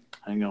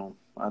 hang on.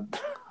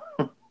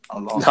 I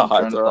lost my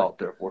train of thought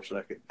there for a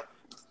second.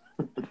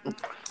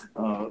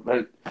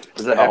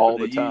 Does that happen all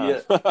to the you time?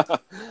 yet?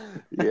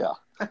 Yeah.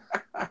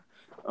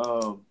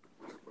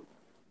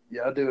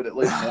 Yeah, I do it at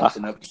least once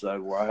an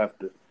episode where I have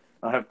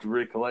to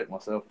recollect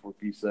myself for a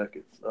few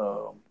seconds.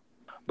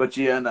 But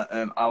yeah,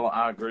 and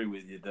I agree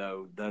with you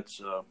though.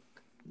 That's a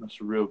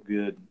real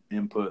good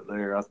input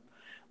there.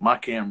 My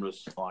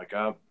cameras, like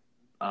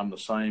I'm the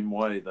same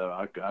way though.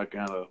 I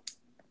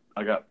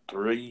got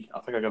three. I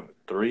think I got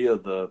three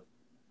of the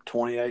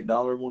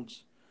 $28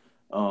 ones.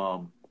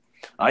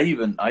 I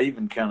even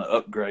kind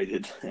of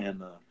upgraded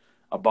and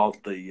I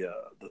bought the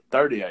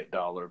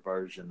 $38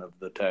 version of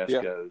the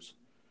Tascos.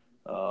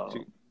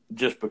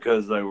 Just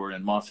because they were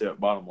in Mossy Oak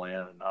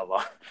Bottomland, and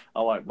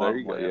I like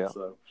Bottomland.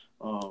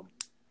 So,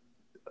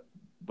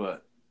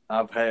 but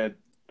I've had,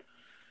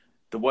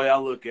 the way I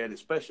look at it,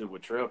 especially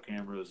with trail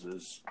cameras,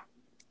 is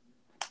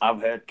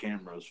I've had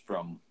cameras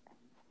from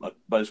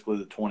basically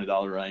the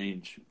 $20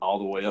 range all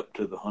the way up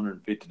to the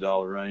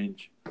 $150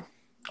 range.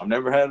 I've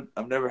never had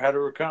a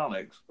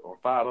Reconyx or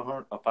a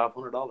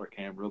 $500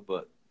 camera,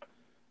 but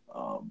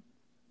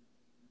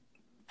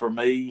for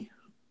me,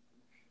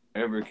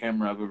 every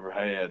camera I've ever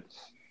had,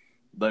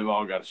 they've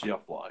all got a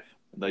shelf life.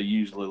 They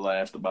usually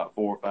last about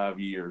 4 or 5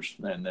 years,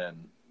 and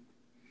then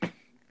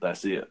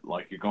that's it.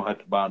 Like, you're going to have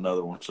to buy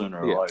another one sooner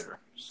or later.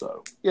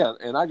 So yeah,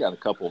 and I got a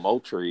couple of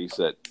Moultries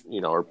that,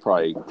 you know, are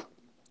probably,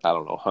 I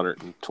don't know,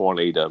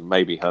 $120 to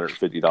maybe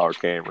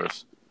 $150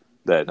 cameras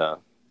that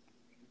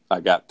I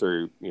got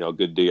through, you know, a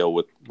good deal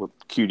with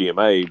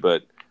QDMA,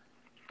 but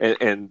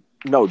and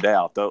no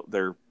doubt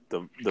they're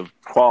the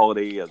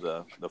quality of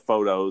the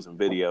photos and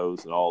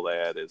videos and all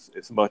that is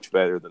much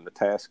better than the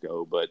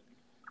Tasco, but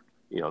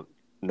you know,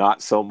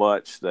 not so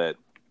much that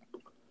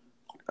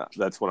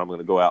that's what I'm going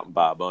to go out and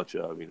buy a bunch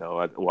of. You know,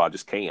 I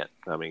just can't.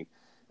 I mean,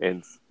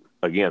 and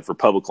again, for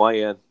public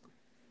land,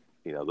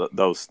 you know,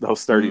 those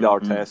 $30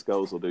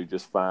 Tascos will do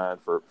just fine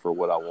for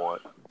what I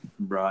want.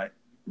 Right.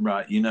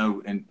 You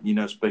know, and you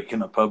know,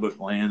 speaking of public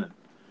land and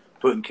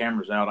putting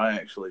cameras out, I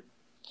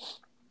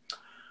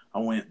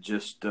went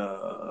just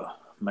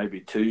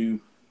maybe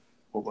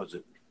what was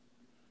it?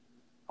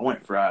 I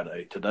went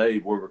Friday. Today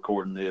we're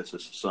recording this.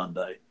 It's a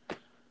Sunday.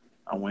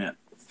 I went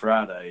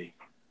Friday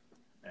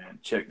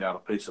and checked out a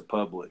piece of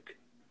public.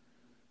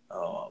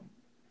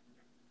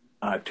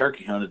 I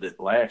turkey hunted it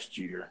last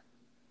year,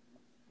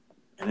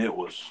 and it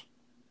was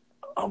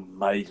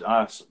amazing.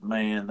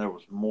 There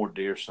was more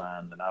deer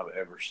sign than I've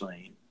ever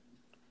seen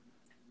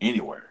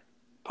anywhere,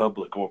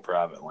 public or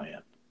private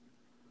land.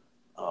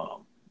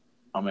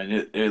 I mean,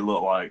 it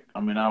looked like,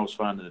 I was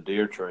finding the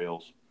deer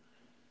trails,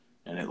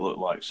 and it looked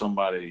like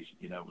somebody,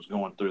 you know, was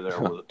going through there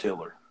with a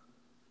tiller.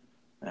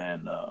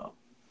 And,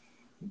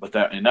 but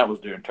that was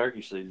during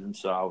turkey season.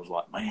 So I was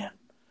like, man,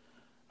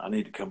 I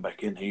need to come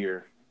back in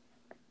here,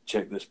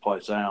 check this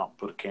place out,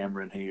 put a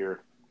camera in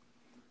here.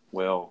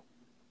 Well,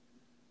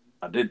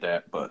 I did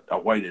that, but I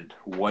waited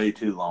way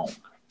too long.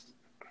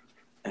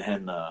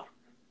 And,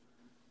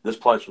 this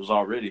place was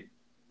already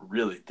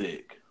really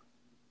thick,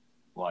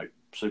 like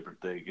super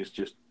thick. It's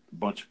just a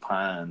bunch of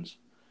pines,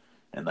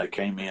 and they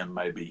came in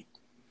maybe,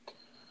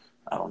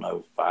 I don't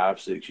know,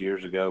 5-6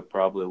 years ago,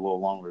 probably a little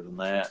longer than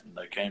that. And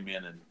they came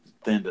in and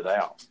thinned it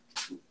out,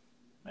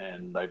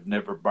 and they've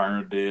never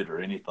burned it or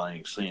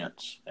anything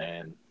since.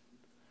 And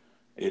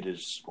it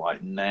is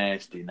like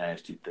nasty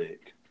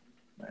thick.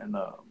 And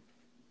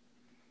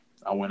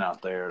I went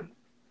out there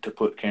to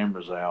put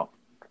cameras out,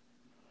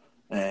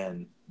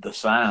 and the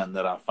sign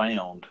that I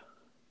found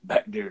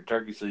back during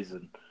turkey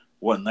season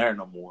wasn't there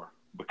no more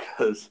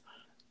because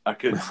I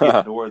couldn't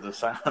get to where the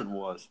sign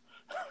was.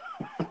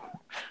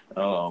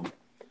 So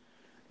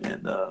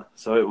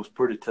it was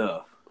pretty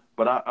tough.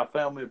 But I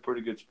found me a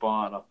pretty good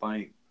spot, I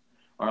think,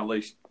 or at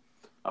least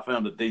I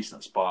found a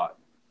decent spot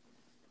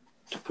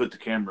to put the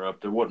camera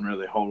up. There wasn't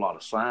really a whole lot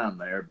of sign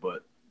there,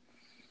 but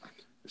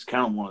it's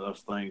kind of one of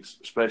those things,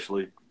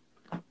 especially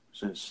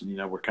since,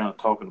 we're kind of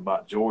talking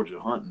about Georgia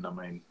hunting. I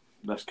mean,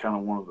 that's kind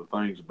of one of the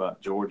things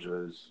about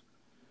Georgia is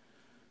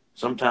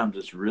sometimes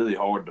it's really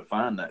hard to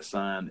find that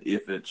sign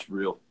if it's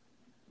real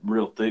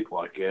thick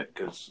like that,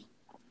 because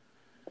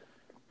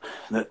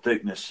that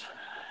thickness,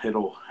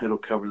 it'll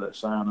cover that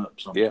sign up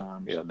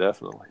sometimes. Yeah,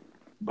 definitely.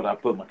 But I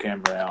put my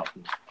camera out,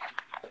 and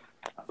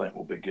I think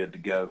we'll be good to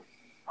go.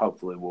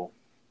 Hopefully we'll.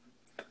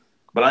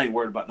 But I ain't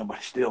worried about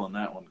nobody stealing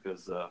that one,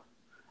 because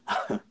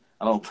I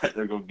don't think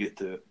they're going to get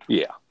to it.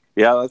 Yeah.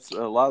 That's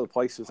a lot of the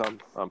places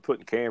I'm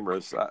putting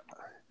cameras.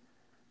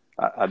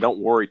 I don't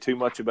worry too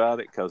much about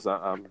it, because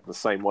I'm the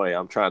same way.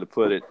 I'm trying to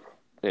put it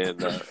in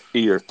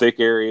either thick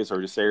areas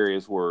or just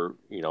areas where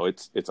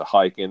it's a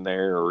hike in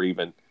there, or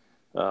even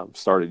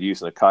started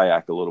using a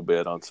kayak a little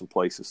bit on some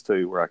places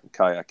too, where I can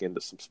kayak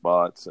into some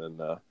spots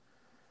and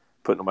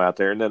putting them out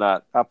there. And then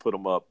I put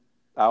them up.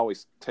 I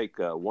always take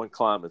one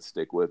climbing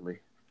stick with me,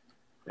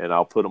 and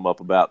I'll put them up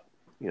about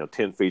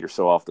 10 feet or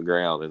so off the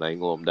ground and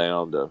angle them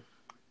down to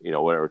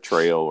whatever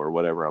trail or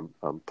whatever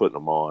I'm putting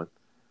them on,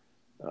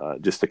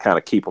 just to kind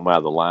of keep them out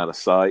of the line of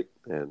sight.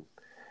 And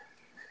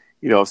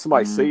if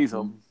somebody sees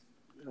them,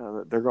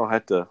 they're gonna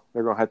have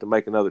to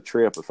make another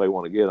trip if they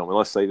want to get them,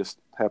 unless they just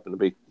happen to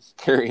be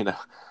carrying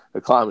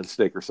a climbing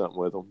stick or something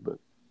with them. But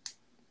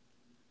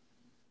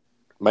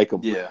make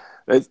them. Yeah,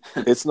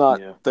 it's not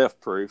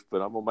theft proof,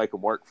 but I'm gonna make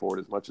them work for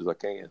it as much as I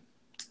can.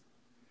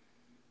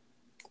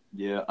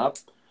 Yeah,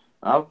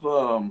 I've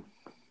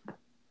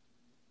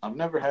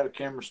never had a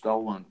camera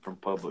stolen from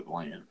public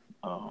land.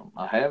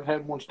 I have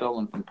had one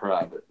stolen from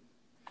private,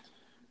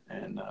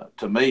 and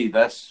to me,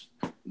 that's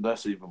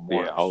even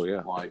worse. Yeah. Oh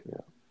yeah.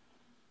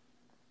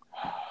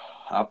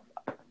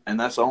 And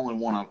that's the only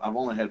one. I've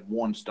only had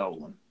one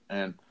stolen,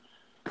 and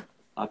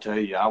I tell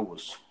you, I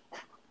was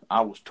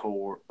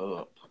tore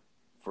up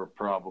for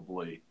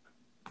probably.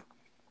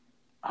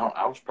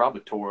 I was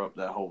probably tore up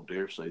that whole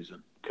deer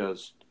season,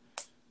 because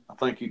I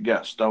think it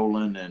got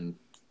stolen in,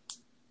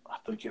 I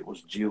think it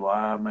was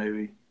July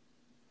maybe,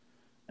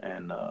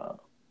 and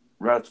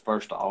right at the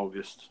 1st of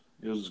August.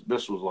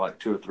 This was like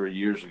 2 or 3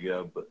 years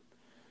ago, but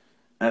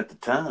at the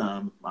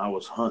time I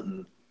was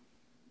hunting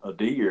a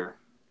deer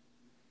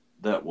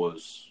that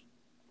was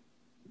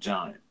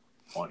giant,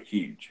 like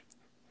huge,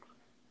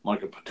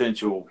 like a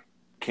potential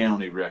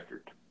county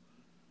record.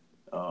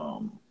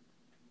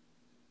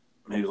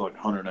 He was like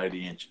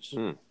 180 inches.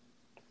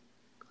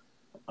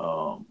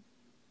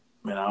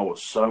 And I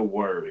was so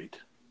worried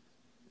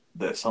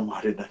that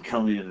somebody done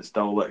come in and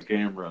stole that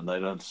camera, and they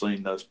done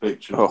seen those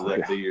pictures of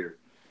that deer.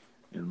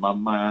 And my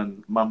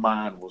mind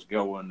was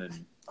going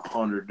in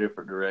 100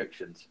 different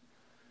directions.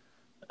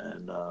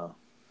 And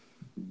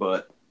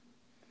but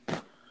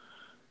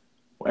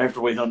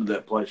after we hunted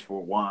that place for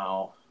a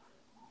while,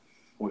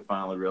 we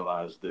finally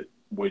realized that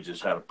we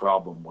just had a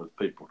problem with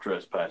people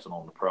trespassing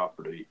on the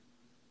property,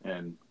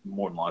 and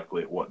more than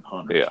likely it wasn't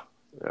hunters.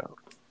 Yeah.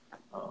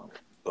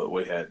 But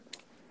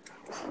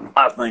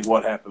I think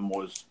what happened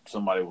was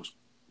somebody was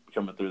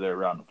coming through there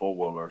riding a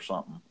four-wheeler or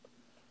something,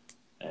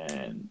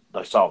 and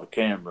they saw the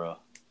camera,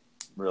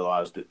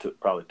 realized it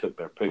probably took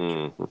their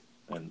picture,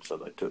 and so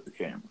they took the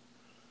camera.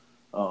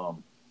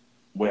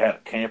 We had a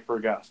camper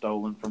got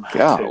stolen from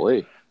out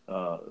there.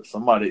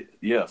 Somebody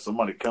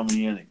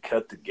coming in and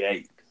cut the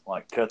gate,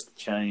 like cut the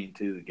chain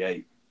to the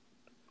gate,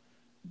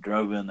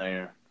 drove in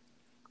there,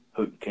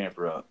 hooked the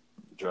camper up,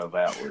 drove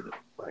out with it.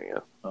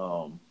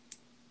 Man.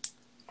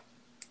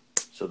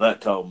 So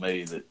that told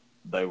me that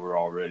they were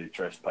already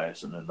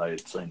trespassing and they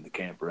had seen the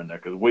camper in there,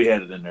 because we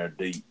had it in there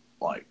deep.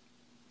 Like,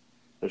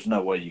 there's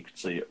no way you could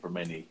see it from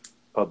any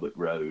public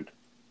road.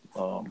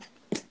 That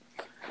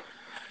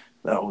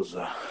was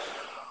a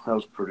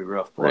pretty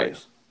rough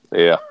place.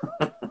 Yeah.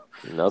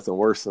 Nothing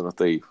worse than a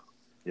thief.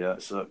 Yeah,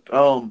 it sucked.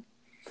 So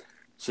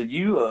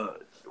you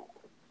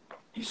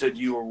said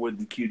you were with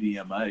the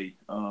QDMA.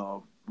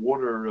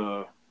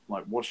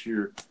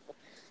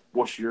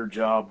 What's your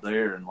job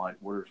there, and like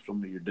what are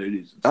some of your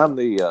duties and stuff? I'm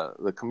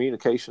the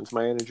communications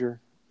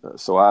manager,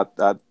 so I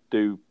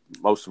do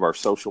most of our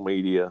social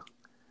media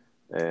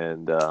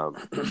and our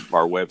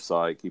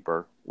website, keep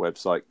our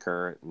website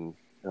current, and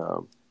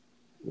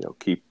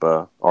keep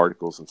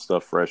articles and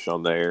stuff fresh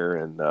on there,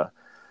 and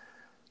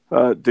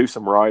do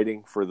some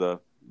writing for the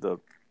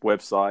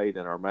website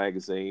and our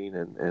magazine,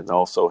 and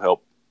also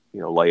help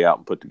lay out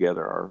and put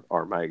together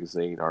our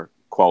magazine, our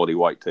Quality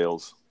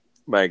Whitetails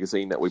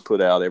magazine that we put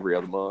out every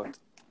other month.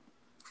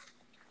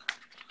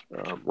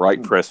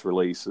 Write press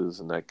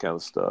releases and that kind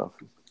of stuff.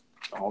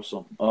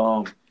 Awesome.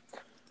 I've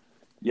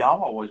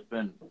always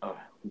been a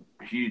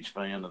huge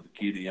fan of the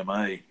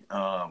QDMA.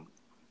 I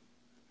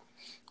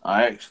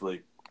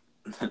actually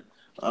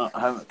I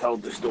haven't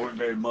told this story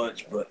very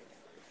much, but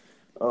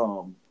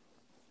I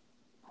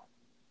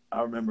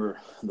remember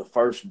the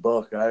first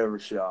buck I ever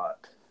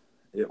shot.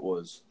 It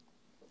was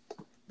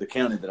the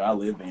county that I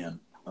live in.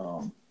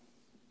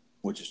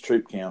 which is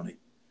Troup County.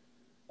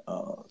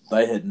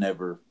 They had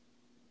never.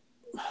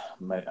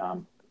 I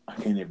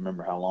can't even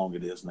remember how long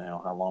it is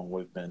now. How long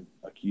we've been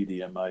a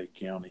QDMA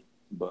county,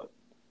 but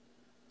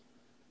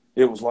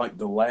it was like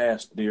the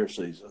last deer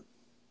season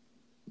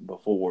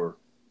before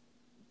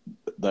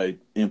they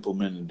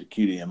implemented the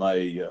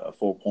QDMA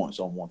 4 points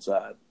on one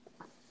side,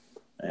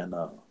 and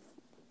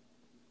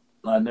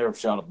I never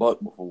shot a buck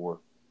before.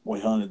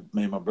 We hunted.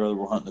 Me and my brother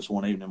were hunting this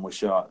one evening. I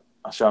shot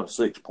a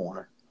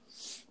 6-pointer,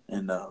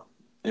 and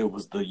it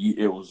was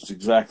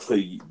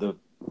exactly the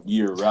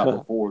year right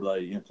before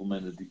they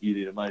implemented the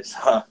QDMA.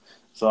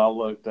 So I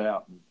looked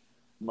out, and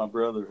my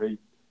brother,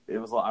 it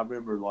was like, I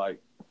remember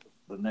like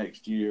the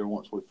next year,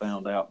 once we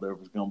found out there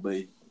was going to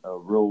be a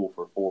rule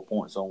for 4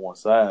 points on one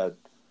side,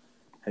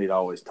 he'd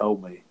always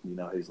told me,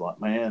 he's like,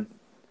 man,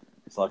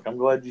 it's like, I'm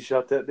glad you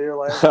shot that deer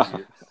last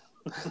year.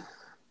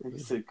 He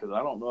said, because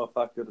I don't know if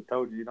I could have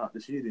told you not to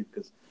shoot him,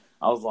 because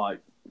I was like,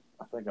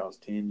 I think I was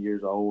 10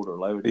 years old or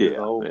 11 years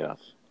old. Yeah.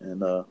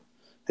 And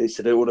he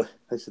said that would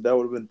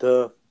have been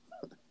tough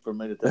for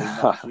me to tell you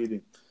not to shoot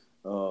him.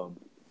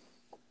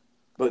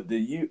 But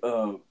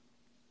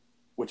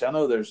which I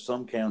know there's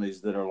some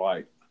counties that are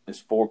like, it's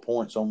 4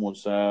 points on one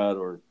side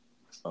or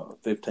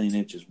 15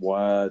 inches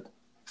wide.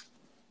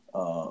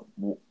 Do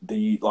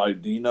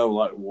you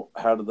know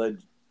how do they,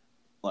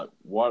 like,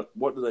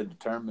 what do they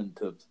determine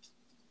to,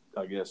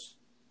 I guess,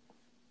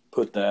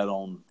 put that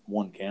on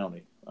one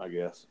county, I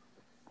guess?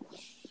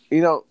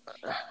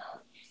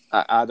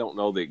 I don't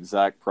know the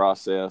exact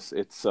process.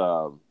 It's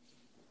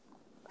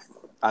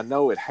I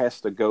know it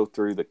has to go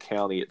through the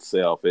county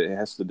itself. It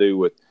has to do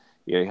with,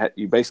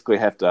 you basically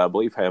have to, I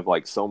believe, have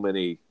like so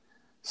many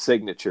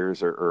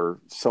signatures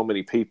or so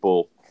many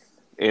people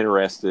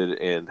interested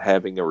in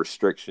having a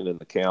restriction in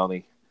the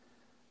county.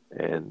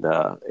 And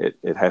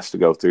it has to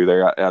go through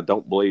there. I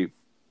don't believe,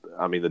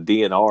 the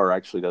DNR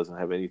actually doesn't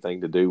have anything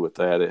to do with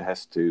that. It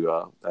has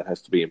to, that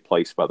has to be in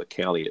place by the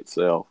county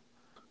itself.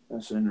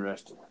 That's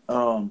interesting.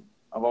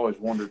 I've always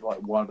wondered, like,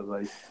 why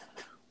do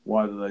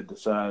they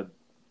decide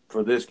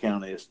for this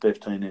county it's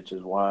 15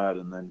 inches wide,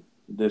 and then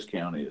this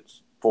county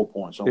it's 4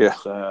 points on the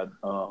side.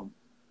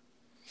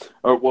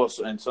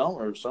 And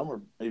some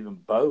are even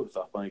both,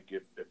 I think,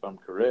 if I'm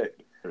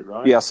correct,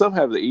 right? Yeah, some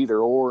have the either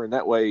or, and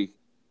that way,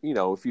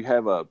 if you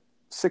have a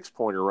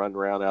 6-pointer run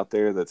around out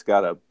there that's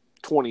got a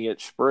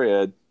 20-inch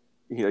spread,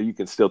 you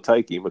can still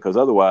take him, because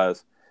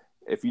otherwise,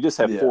 if you just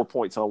have 4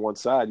 points on one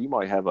side, you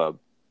might have an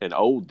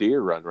old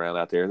deer run around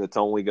out there that's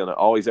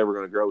always ever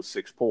going to grow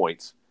 6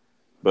 points,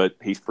 but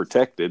he's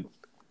protected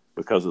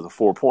because of the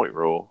 4 point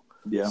rule.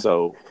 Yeah.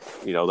 So,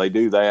 they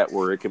do that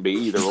where it can be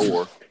either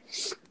or.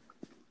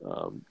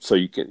 So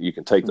you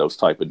can take those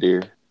type of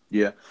deer.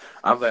 Yeah.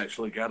 I've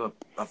got a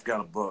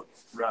buck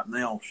right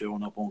now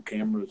showing up on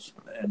cameras,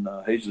 and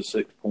he's a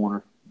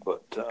 6-pointer,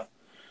 but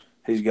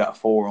he's got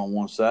 4 on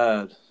one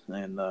side,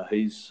 and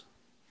he's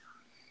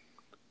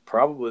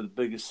probably the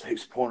biggest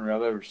 6-pointer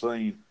I've ever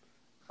seen.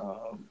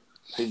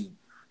 He's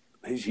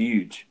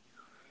huge,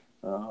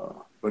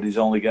 but he's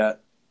only got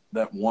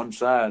that one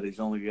side.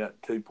 He's only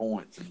got 2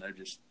 points, and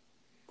it's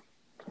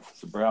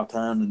a brow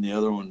tine, and the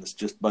other one is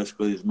just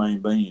basically his main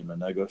beam,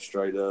 and they go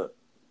straight up.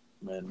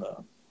 And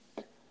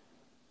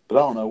but I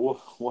don't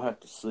know. We'll have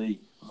to see.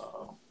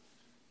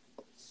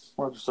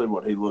 We'll have to see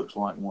what he looks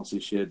like once he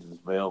sheds his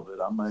velvet.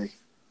 I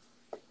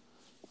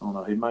don't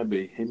know. He may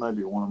be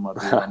one of my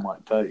deer I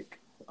might take.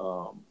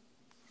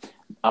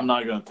 I'm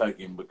not going to take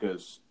him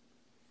because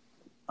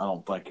I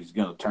don't think he's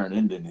going to turn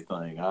into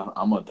anything.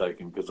 I'm going to take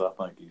him because I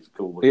think he's a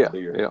cool looking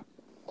deer. Yeah.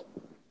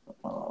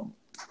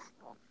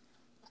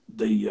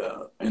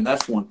 And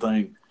that's one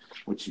thing,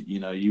 which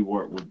you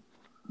work with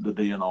the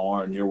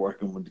DNR and you're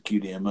working with the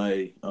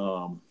QDMA.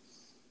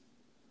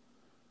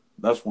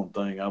 That's one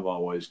thing I've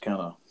always kind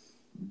of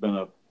been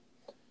a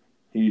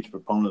huge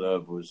proponent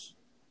of was,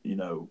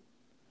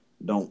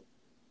 don't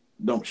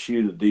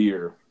shoot a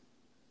deer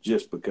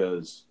just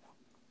because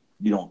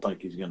you don't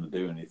think he's going to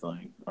do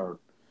anything, or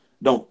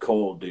don't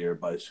cull deer.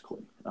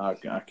 Basically, I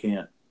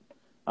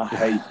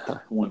hate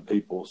when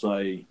people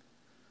say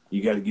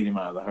you got to get him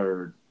out of the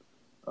herd,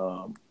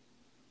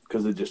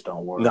 because it just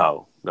don't work.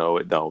 No,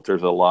 it don't.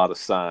 There's a lot of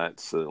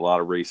science, a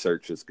lot of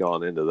research that's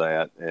gone into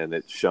that, and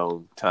it's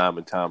shown time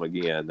and time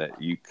again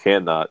that you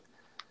cannot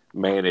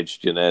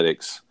manage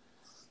genetics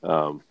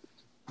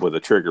with a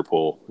trigger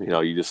pull.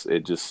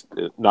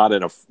 Not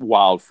in a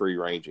wild free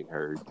ranging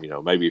herd.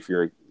 Maybe if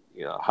you're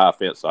a high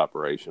fence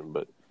operation,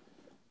 but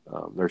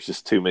there's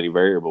just too many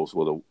variables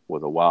with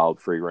a wild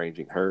free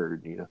ranging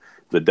herd.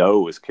 The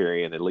doe is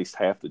carrying at least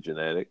half the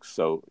genetics,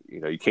 so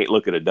you can't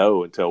look at a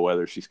doe and tell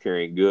whether she's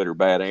carrying good or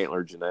bad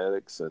antler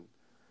genetics, and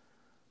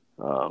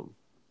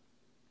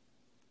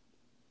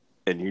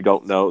you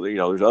don't know.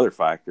 There's other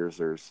factors.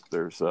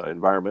 There's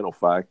environmental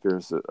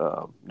factors,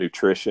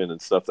 nutrition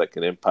and stuff that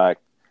can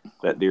impact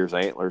that deer's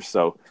antlers.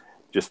 So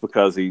just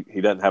because he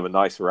doesn't have a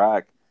nice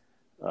rack,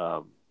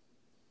 and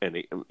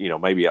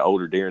maybe an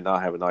older deer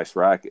not have a nice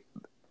rack,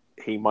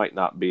 he might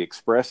not be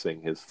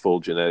expressing his full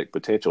genetic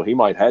potential. He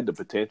might have had the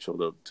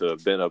potential to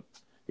have been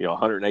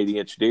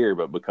 180-inch deer,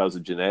 but because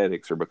of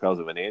genetics or because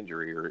of an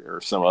injury or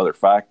some other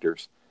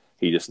factors,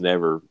 he just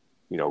never,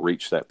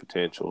 reached that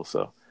potential.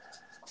 So,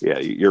 yeah,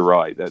 you're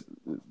right that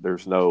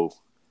there's no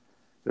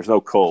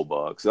cull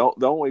bucks. The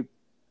only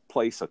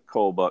place a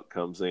cull buck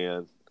comes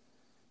in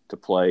to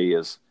play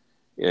is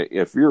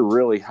if you're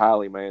really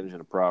highly managing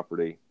a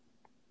property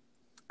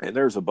and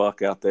there's a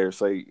buck out there,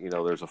 say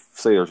there's a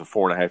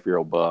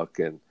 4.5-year-old buck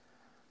and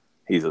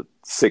he's a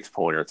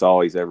 6-pointer. It's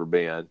all he's ever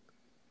been.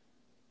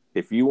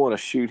 If you want to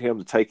shoot him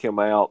to take him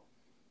out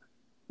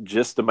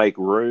just to make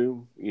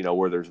room,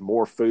 where there's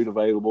more food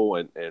available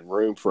and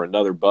room for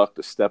another buck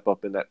to step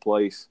up in that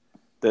place,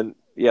 then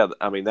yeah,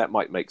 I mean, that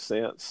might make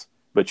sense,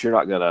 but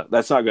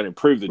that's not going to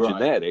improve the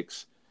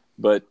genetics,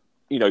 but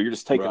you're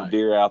just taking a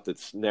deer out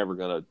that's never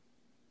going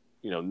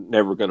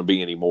to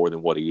be any more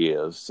than what he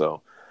is.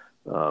 So,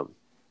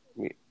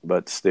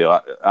 but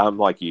still, I'm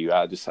like you.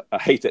 I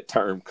hate that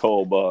term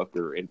cull buck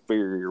or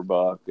inferior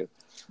buck.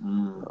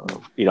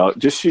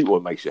 Just shoot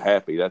what makes you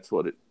happy. That's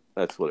what it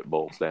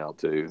boils down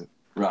to.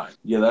 Right.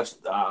 Yeah,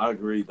 I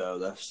agree though.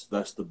 That's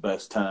the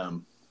best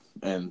time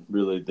and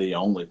really the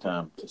only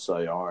time to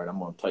say, all right, I'm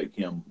going to take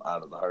him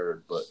out of the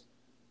herd, but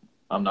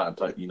I'm not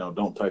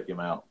don't take him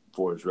out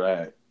for his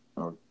rack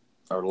or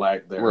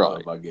lack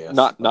thereof, I guess.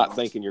 Not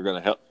thinking you're going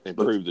to help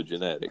improve the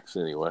genetics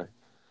anyway.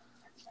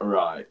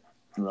 Right.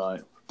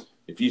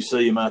 If you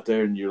see him out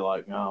there and you're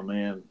like, oh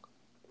man,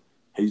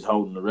 he's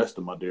holding the rest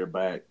of my deer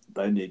back,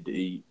 they need to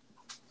eat.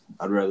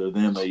 I'd rather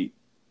them eat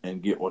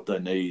and get what they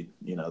need.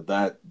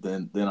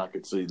 Then I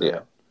could see that.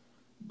 Yeah.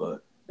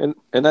 But and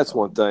that's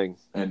one thing.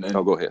 And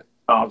go ahead.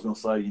 I was gonna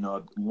say,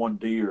 one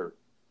deer,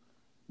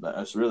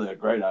 that's really a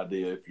great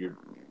idea if you're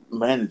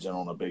managing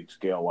on a big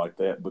scale like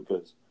that,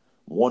 because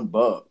one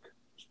buck,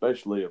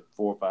 especially a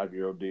 4 or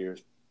 5-year-old deer,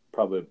 is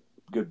probably a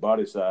good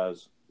body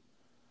size.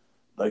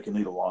 They can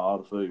eat a lot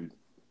of food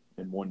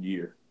in 1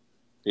 year.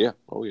 Yeah.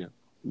 Oh yeah.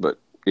 But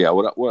yeah,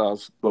 what I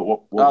was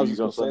going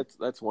to say?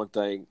 That's one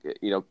thing.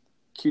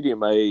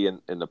 QDMA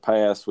in the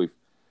past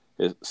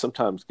it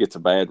sometimes gets a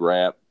bad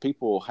rap.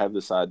 People have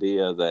this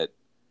idea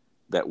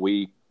that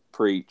we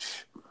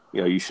preach.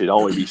 You should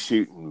only be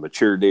shooting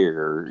mature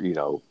deer, or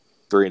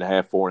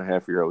 3.5,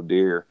 4.5-year-old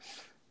deer,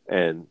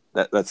 and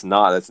that's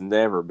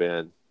never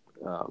been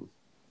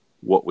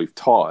what we've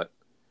taught.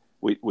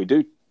 We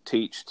do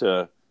teach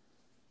that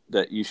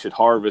you should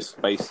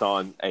harvest based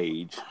on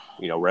age,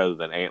 rather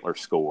than antler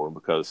score,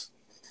 because,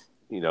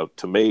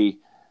 to me,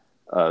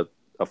 a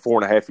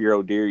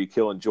 4.5-year-old deer you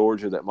kill in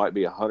Georgia that might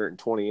be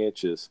 120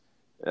 inches,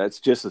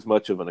 that's just as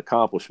much of an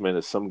accomplishment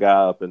as some guy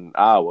up in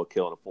Iowa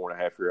killing a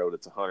 4.5-year-old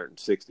that's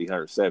 160,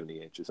 170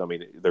 inches. I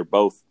mean, they're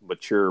both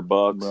mature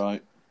bucks,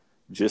 right?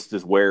 Just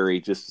as wary,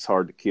 just as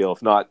hard to kill.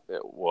 If not,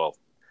 well,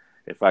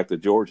 in fact, the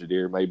Georgia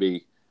deer may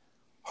be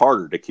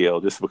harder to kill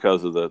just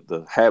because of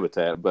the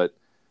habitat. But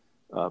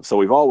so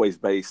we've always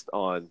based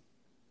not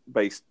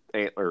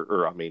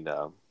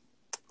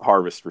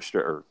harvest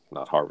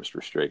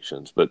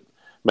restrictions, but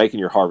making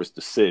your harvest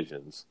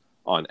decisions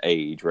on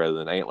age rather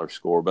than antler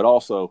score. But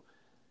also,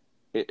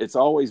 it's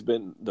always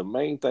been the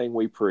main thing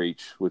we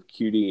preach with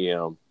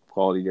QDM,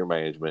 quality deer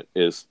management,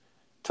 is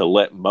to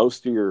let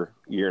most of your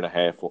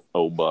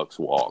 1.5-year-old bucks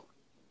walk.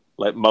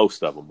 Let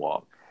most of them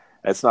walk.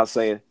 That's not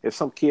saying if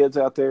some kids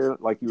out there,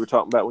 like you were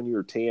talking about when you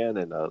were 10,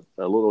 and a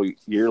little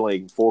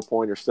yearling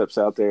 4-pointer steps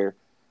out there,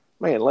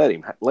 man, let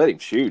him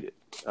shoot it.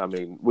 I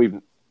mean,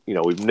 we've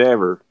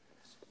never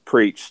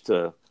preached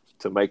to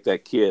make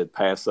that kid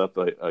pass up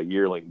a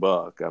yearling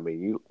buck. I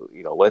mean, you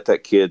let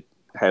that kid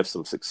have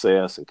some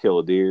success and kill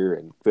a deer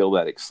and feel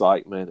that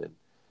excitement,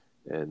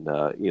 and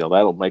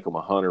that'll make them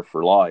a hunter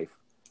for life.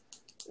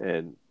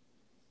 And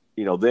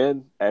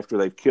then after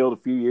they've killed a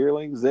few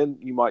yearlings, then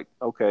you might,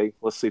 okay,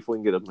 let's see if we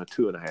can get them a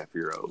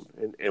 2.5-year-old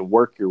and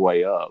work your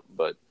way up.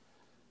 But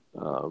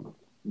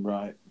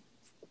right.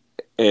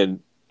 And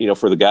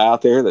for the guy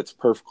out there that's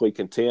perfectly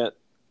content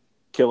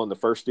killing the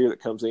first deer that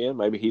comes in,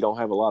 maybe he don't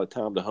have a lot of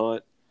time to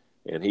hunt,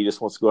 and he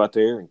just wants to go out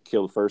there and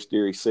kill the first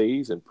deer he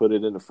sees and put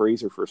it in the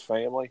freezer for his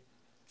family.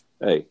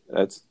 Hey,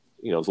 that's,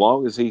 as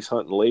long as he's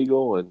hunting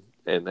legal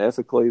and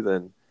ethically,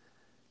 then,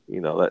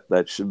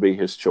 that should be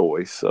his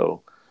choice.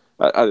 So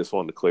I just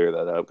wanted to clear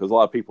that up, because a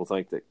lot of people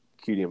think that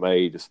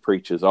QDMA just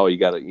preaches, oh, you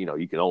got to,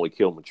 you can only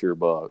kill mature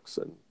bucks.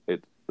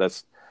 And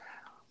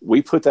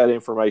we put that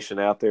information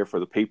out there for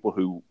the people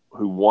who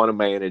want to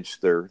manage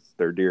their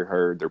deer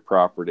herd, their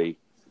property,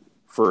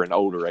 for an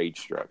older age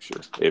structure.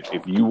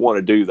 If you want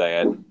to do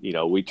that,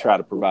 we try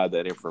to provide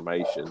that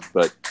information,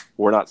 but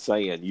we're not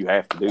saying you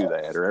have to do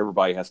that or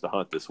everybody has to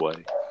hunt this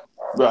way.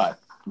 Right.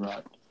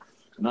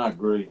 And I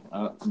agree.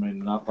 I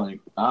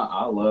think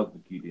I love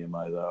the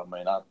QDMA though. I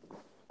mean, I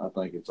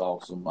think it's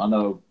awesome.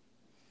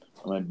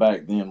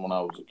 Back then when I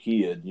was a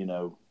kid,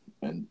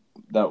 and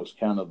that was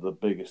kind of the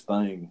biggest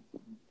thing,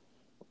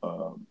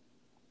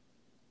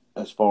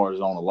 as far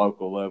as on a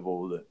local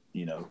level, that,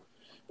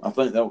 I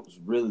think that was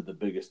really the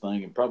biggest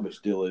thing, and probably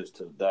still is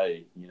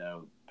today.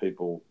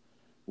 People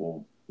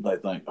they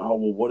think, oh,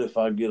 well, what if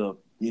I get a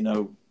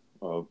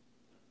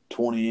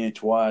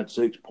 20-inch wide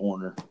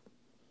 6-pointer,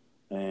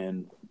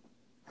 and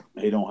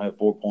he don't have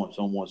 4 points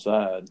on one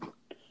side,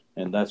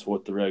 and that's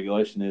what the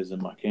regulation is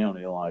in my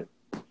county. Like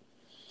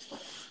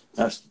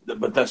that's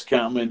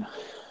kind of, I mean,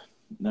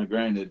 now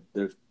granted,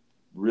 there's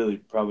really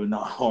probably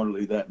not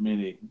hardly that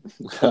many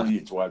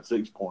 20-inch wide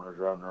 6-pointers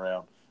running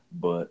around,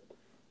 but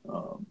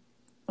I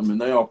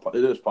mean, it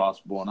is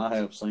possible, and I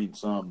have seen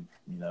some,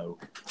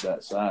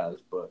 that size,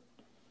 but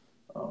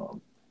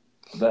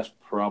that's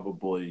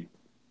probably,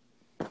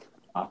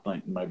 I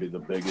think, maybe the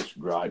biggest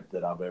gripe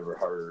that I've ever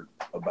heard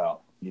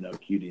about,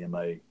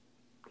 QDMA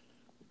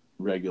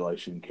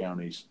regulation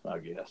counties, I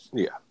guess.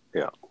 Yeah,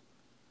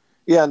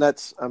 and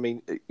that's, I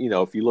mean,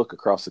 if you look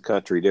across the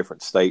country,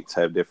 different states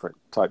have different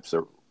types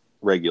of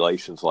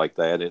regulations like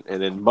that,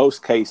 and in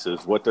most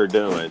cases, what they're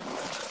doing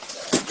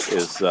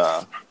is,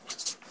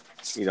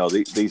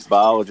 these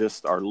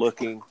biologists are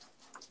looking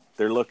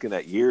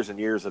at years and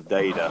years of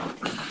data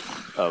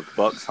of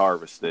bucks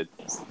harvested,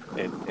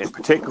 and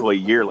particularly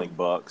yearling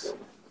bucks,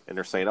 and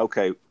they're saying,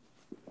 okay,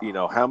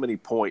 how many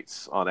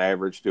points on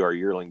average do our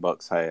yearling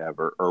bucks have,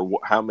 or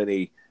how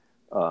many,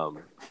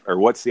 or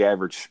what's the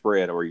average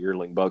spread of our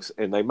yearling bucks,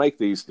 and they make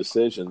these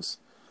decisions.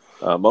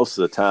 Most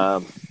of the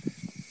time,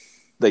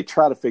 they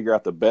try to figure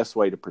out the best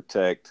way to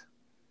protect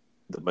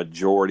the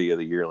majority of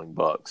the yearling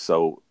bucks.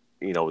 So,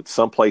 in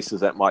some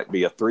places that might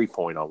be a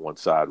 3-point on one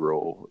side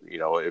rule.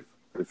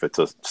 If it's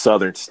a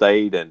southern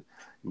state and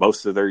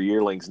most of their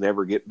yearlings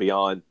never get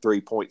beyond 3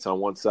 points on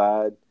one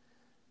side,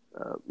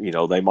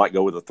 they might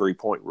go with a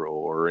 3-point rule.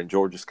 Or in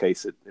Georgia's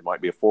case, it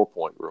might be a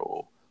 4-point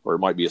rule, or it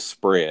might be a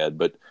spread.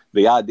 But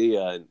the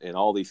idea in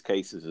all these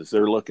cases is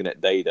they're looking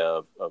at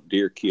data of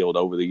deer killed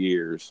over the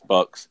years,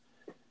 bucks,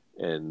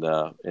 and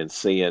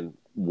seeing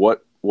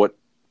what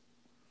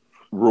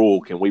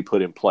rule can we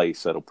put in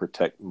place that'll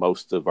protect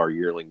most of our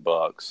yearling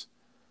bucks,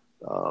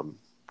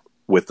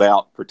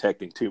 without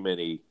protecting too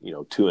many,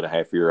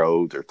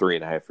 2.5-year-olds or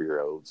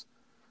 3.5-year-olds.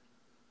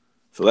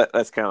 So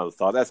that's kind of the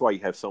thought. That's why you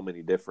have so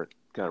many different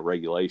kind of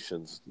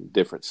regulations, in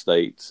different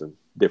states and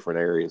different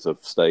areas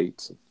of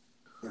states.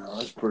 Yeah,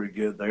 that's pretty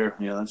good there.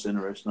 Yeah, that's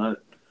interesting.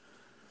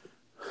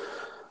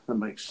 That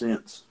makes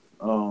sense.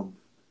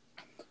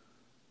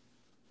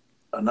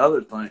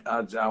 Another thing,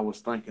 I was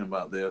thinking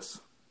about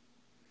this.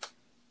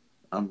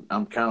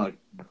 I'm kind of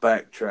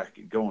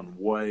backtracking, going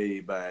way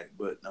back,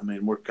 but I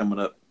mean we're kind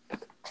of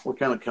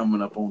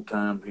coming up on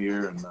time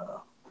here, and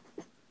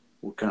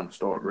we'll kind of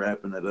start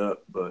wrapping it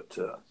up. But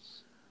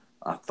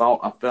I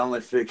thought I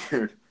finally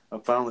figured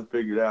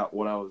out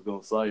what I was going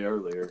to say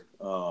earlier,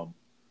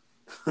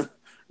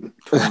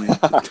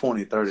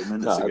 20, 30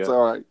 minutes ago. That's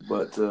all right.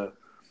 But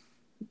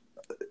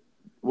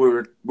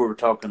we were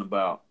talking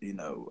about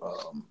the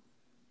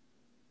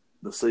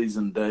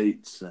season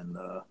dates, and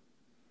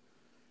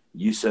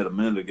you said a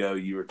minute ago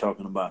you were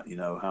talking about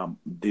how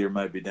deer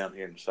maybe down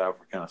here in the South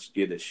are kind of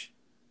skittish,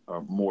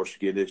 or more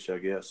skittish, I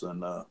guess,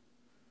 and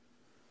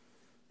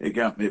it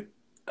got me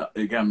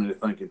to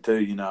thinking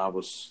too. I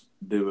was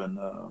doing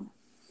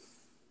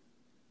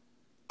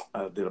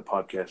I did a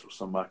podcast with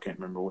somebody, I can't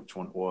remember which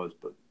one it was,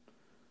 but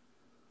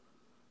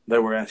they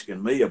were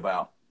asking me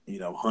about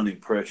hunting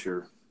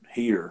pressure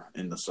here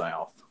in the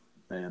South,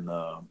 and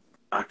I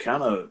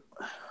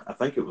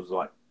think it was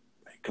like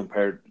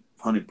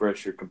hunting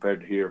pressure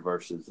compared to here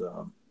versus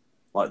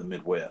like the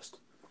Midwest.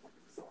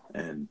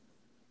 And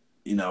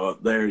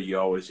up there you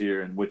always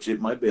hear, and which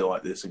it might be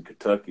like this in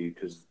Kentucky,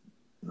 because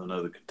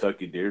the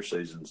Kentucky deer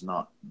season's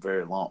not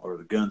very long, or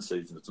the gun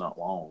season's not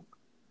long.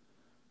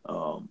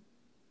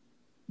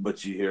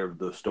 But you hear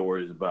the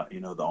stories about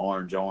the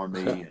Orange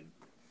Army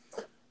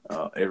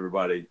and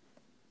everybody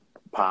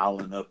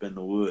piling up in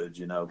the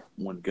woods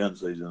when gun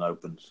season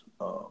opens.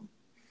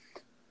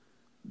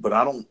 But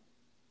I don't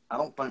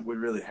think we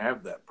really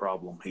have that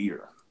problem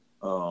here.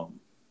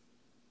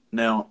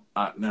 Now,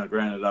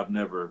 granted, I've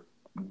never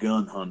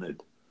gun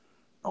hunted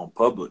on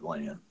public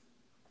land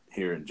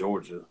here in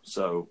Georgia,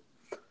 so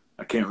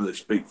I can't really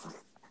speak for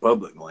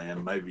public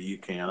land. Maybe you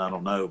can, I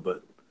don't know,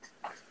 but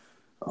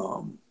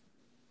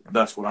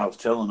that's what I was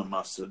telling them.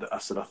 I said, I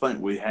think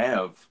we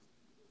have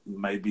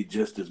maybe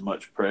just as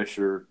much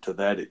pressure to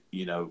that,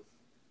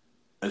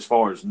 as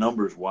far as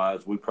numbers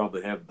wise, we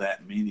probably have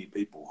that many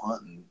people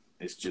hunting.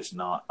 It's just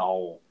not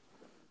all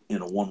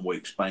in a 1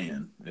 week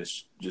span.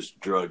 It's just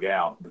drug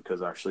out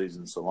because our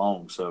season's so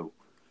long. So,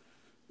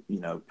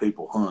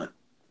 people hunt,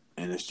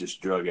 and it's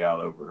just drug out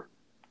over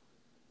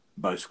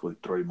basically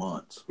 3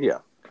 months. Yeah,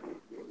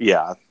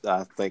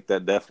 I think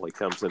that definitely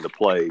comes into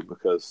play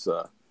because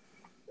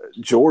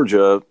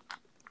Georgia,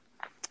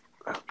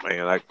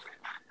 man,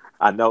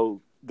 I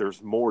know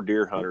there's more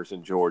deer hunters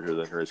in Georgia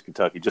than there is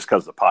Kentucky, just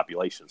because the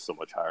population is so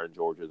much higher in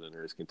Georgia than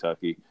there is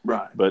Kentucky.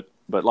 Right. But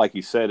like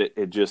you said,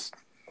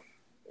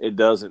 it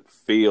doesn't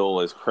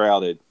feel as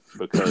crowded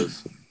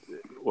because,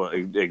 well,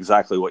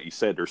 exactly what you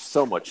said. There's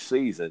so much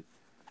season.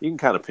 You can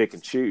kind of pick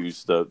and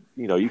choose.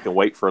 You can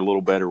wait for a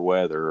little better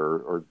weather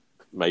or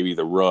maybe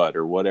the rut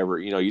or whatever.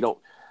 You don't.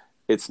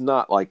 It's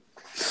not like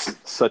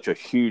such a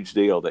huge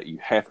deal that you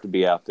have to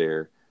be out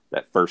there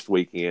that first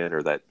weekend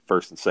or that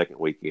first and second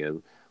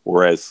weekend.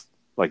 Whereas,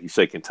 like you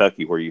say,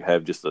 Kentucky, where you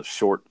have just a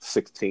short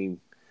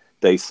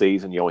 16-day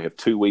season, you only have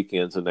 2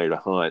 weekends in there to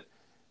hunt.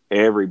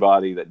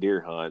 Everybody that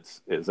deer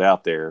hunts is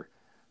out there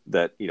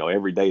that,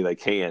 every day they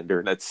can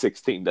during that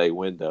 16-day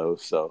window.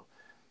 So,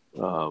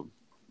 I'm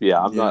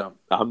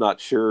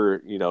not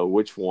sure,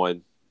 which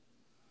one.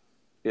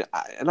 Yeah,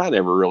 and I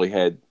never really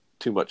had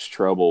too much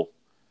trouble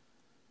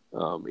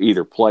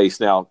either place.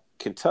 Now,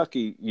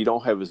 Kentucky, you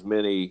don't have as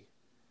many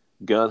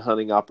gun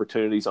hunting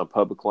opportunities on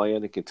public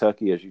land in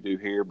Kentucky as you do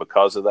here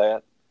because of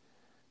that.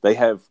 They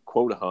have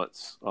quota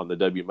hunts on the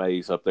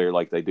WMAs up there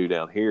like they do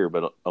down here,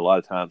 but a lot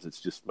of times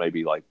it's just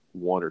maybe like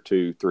 1 or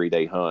 2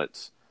 3-day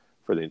hunts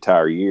for the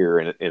entire year,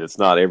 and it's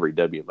not every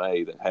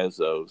WMA that has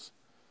those.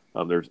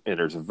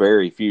 There's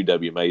very few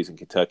WMAs in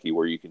Kentucky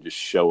where you can just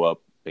show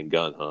up and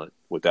gun hunt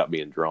without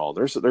being drawn.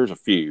 There's a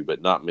few,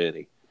 but not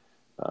many.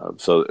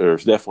 So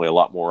there's definitely a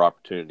lot more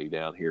opportunity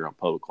down here on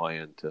public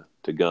land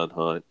to gun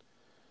hunt.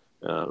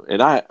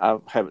 And I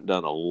haven't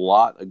done a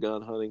lot of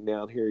gun hunting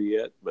down here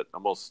yet, but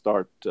I'm gonna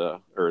start,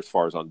 or as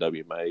far as on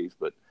WMAs,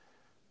 but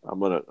I'm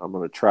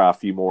gonna try a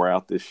few more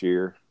out this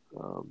year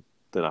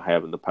than I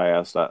have in the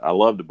past. I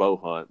love to bow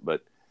hunt,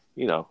 but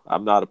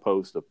I'm not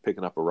opposed to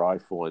picking up a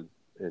rifle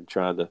and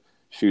trying to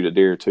shoot a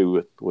deer or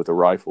two with a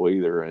rifle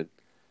either. And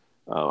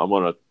I'm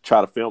gonna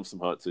try to film some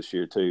hunts this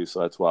year too, so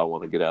that's why I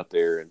want to get out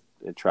there and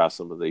try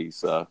some of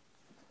these the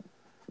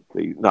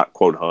not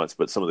quote hunts,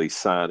 but some of these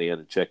sign in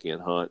and check in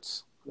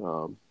hunts.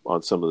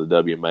 On some of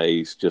the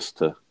WMAs just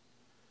to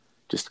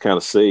kind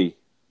of see.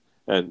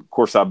 And of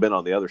course I've been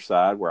on the other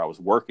side where I was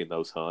working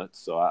those hunts.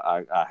 So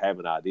I have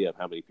an idea of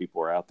how many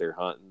people are out there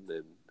hunting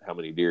and how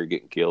many deer are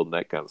getting killed and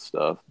that kind of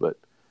stuff. But,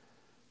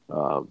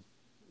 I'm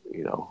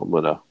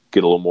going to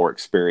get a little more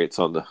experience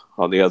on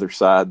the other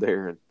side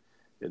there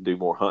and do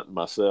more hunting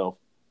myself.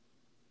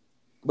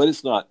 But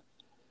it's not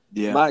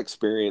my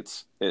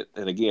experience. And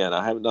again,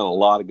 I haven't done a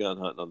lot of gun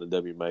hunting on the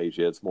WMAs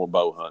yet. It's more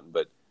bow hunting,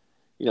 but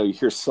you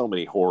hear so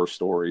many horror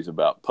stories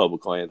about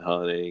public land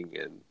hunting,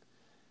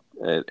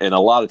 and a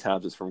lot of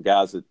times it's from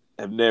guys that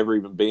have never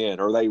even been,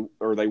 or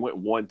they went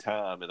one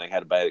time and they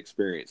had a bad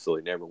experience, so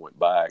they never went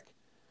back.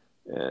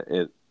 But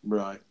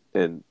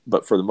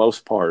for the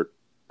most part,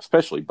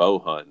 especially bow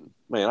hunting,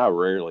 man, I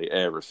rarely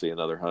ever see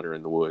another hunter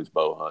in the woods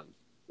bow hunting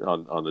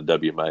on the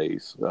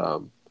WMAs.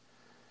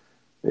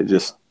 It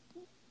just,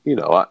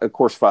 of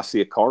course, if I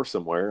see a car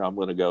somewhere, I'm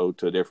going to go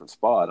to a different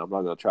spot. I'm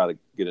not going to try to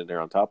get in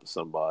there on top of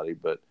somebody,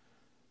 but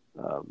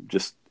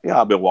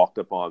I've been walked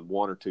up on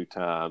 1 or 2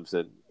 times,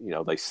 and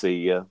they see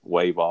you,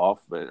 wave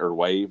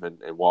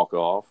and walk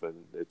off, and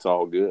it's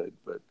all good.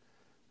 But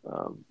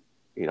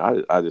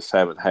I just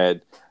haven't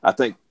had. I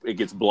think it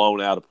gets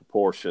blown out of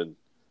proportion.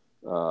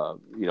 How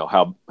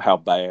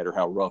bad or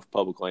how rough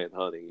public land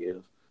hunting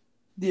is.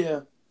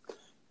 Yeah,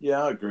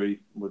 I agree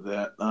with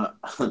that.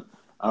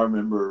 I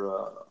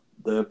remember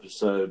the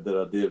episode that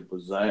I did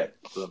with Zach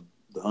from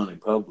the Hunting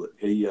Public.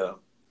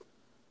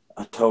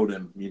 I told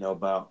him,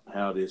 about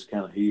how it is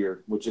kind of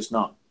here, which is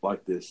not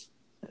like this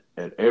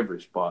at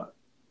every spot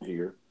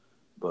here,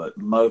 but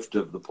most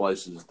of the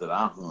places that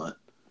I hunt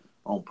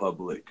on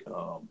public,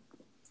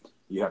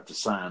 you have to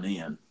sign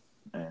in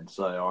and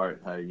say, all right,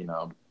 hey,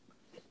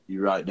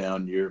 you write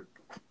down your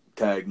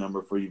tag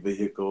number for your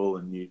vehicle,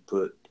 and you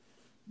put,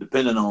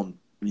 depending on,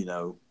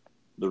 the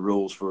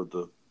rules for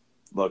the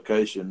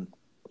location,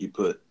 you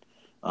put,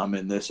 I'm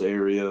in this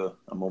area,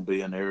 I'm going to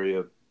be in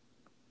area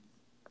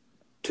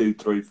 2,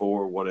 3,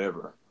 4,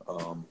 whatever.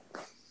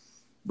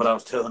 But I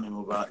was telling him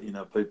about,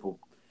 people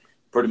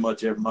pretty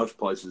much most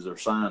places are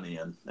sign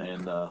in.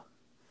 And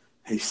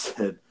he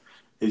said,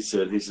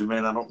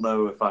 man, I don't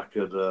know if I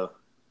could,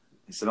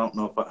 he said, I don't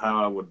know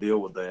how I would deal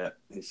with that.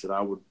 He said,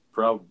 I would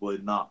probably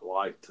not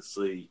like to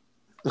see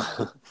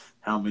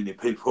how many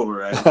people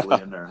are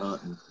actually in there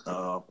hunting.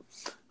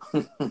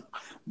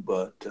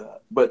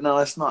 But no,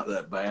 it's not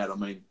that bad. I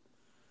mean,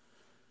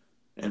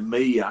 and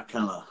me,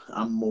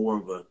 I'm more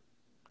of a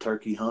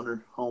turkey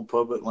hunter on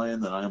public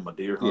land than I am a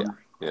deer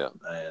hunter. Yeah.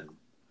 And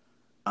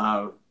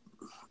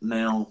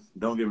now,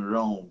 don't get me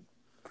wrong,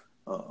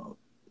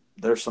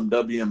 there's some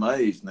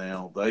WMAs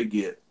now.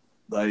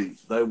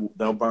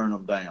 They'll burn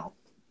them down.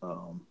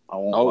 I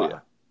won't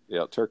lie.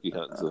 Yeah, turkey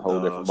hunting is a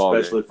whole different ballgame.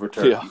 Especially for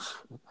turkeys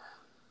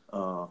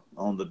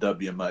on the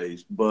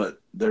WMAs.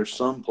 But there's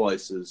some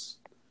places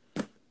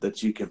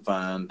that you can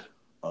find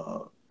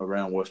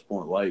around West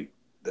Point Lake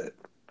that,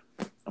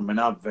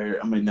 now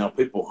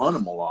people hunt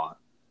them a lot,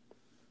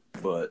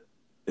 but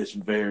it's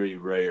very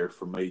rare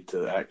for me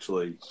to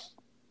actually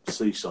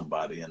see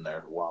somebody in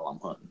there while I'm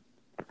hunting.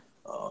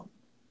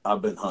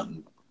 I've been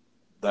hunting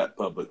that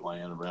public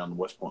land around the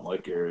West Point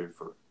Lake area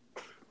for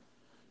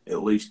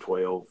at least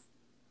 12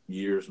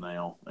 years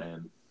now,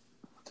 and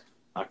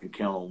I can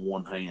count on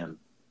one hand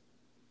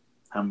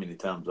how many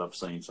times I've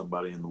seen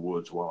somebody in the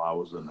woods while I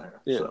was in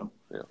there.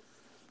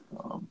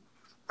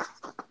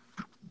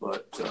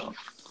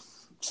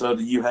 So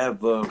do you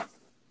have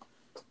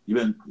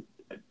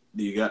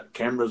do you got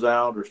cameras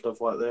out or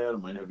stuff like that? I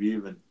mean, have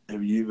you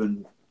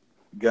even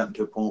gotten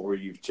to a point where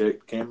you've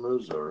checked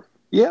cameras or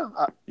Yeah,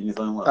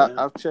 anything like that?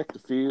 I've checked a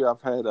few.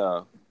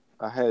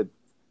 I had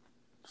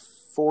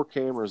 4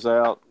 cameras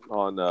out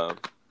on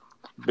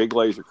Big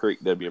Laser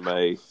Creek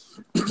WMA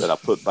that I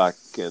put back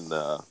in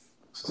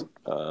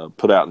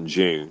put out in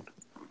June,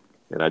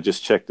 and I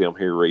just checked them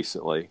here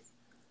recently,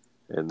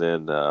 and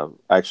then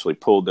actually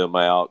pulled them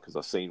out because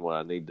I seen what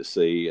I need to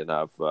see, and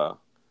I've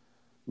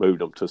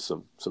moved them to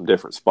some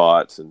different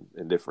spots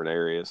in different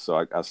areas.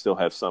 So I still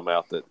have some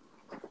out that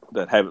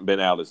haven't been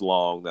out as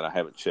long that I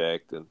haven't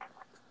checked, and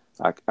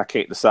I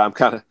can't decide. I'm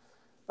kind of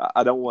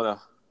I don't want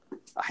to.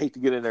 I hate to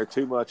get in there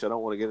too much. I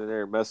don't want to get in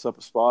there and mess up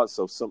a spot.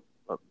 So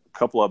a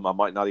couple of them I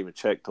might not even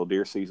check till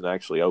deer season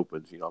actually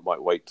opens. I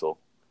might wait till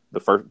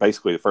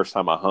basically the first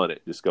time I hunt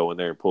it, just go in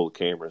there and pull the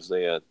cameras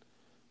then.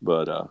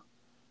 But I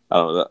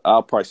don't know.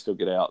 I'll probably still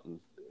get out and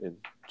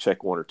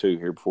check 1 or 2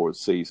 here before the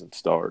season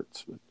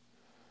starts.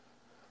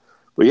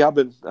 But yeah,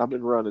 I've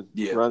been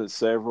running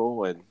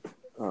several, and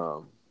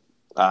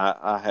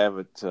I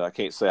haven't. I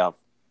can't say I've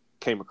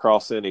came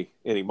across any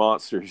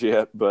monsters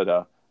yet,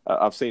 but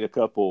I've seen a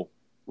couple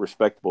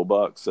respectable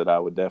bucks that I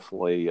would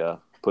definitely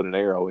put an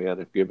arrow in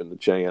if given the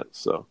chance.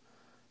 So,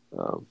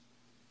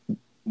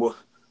 well,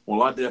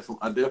 I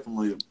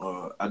definitely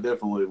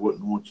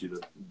wouldn't want you to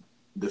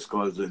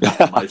disclose any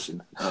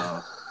information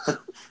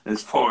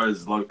as far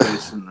as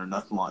location or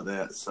nothing like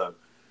that. So,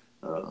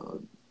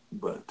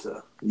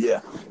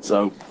 yeah.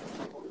 So,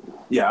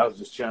 yeah, I was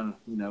just trying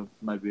to,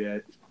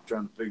 maybe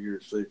trying to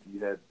see if you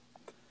had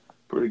a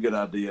pretty good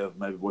idea of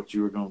maybe what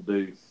you were going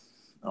to do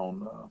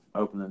on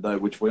opening day,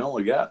 which we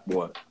only got,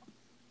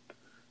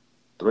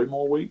 3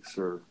 more weeks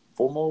or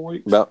 4 more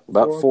weeks?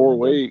 About 4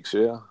 weeks,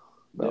 yeah.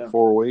 About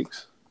 4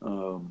 weeks.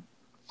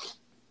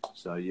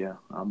 So yeah,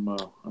 I'm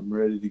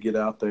ready to get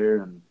out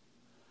there and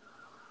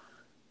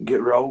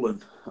get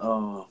rolling.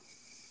 Oh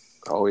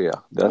yeah,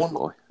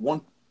 definitely.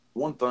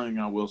 One thing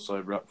I will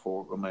say right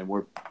before,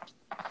 we're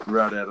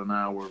right at an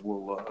hour.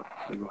 We'll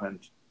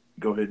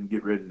go ahead and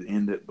get ready to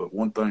end it. But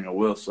one thing I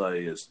will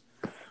say is,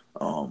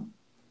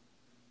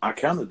 I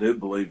kind of do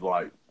believe,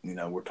 we're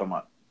talking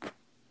about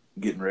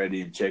getting ready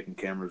and checking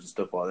cameras and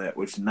stuff like that,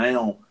 which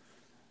now,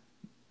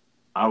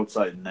 I would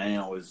say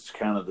now is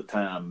kind of the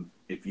time,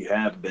 if you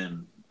have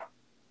been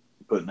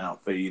putting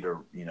out feed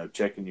or,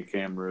 checking your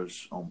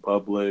cameras on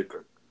public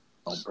or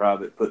on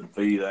private, putting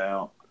feed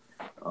out,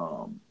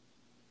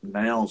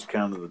 now's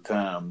kind of the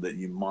time that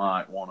you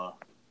might want to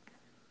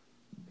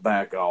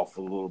back off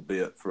a little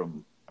bit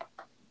from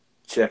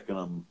checking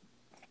them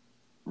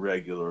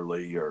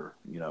regularly, or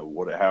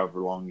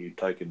however long you're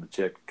taking to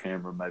check a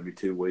camera, maybe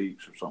 2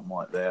 weeks or something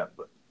like that.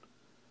 But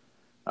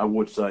I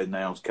would say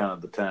now's kind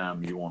of the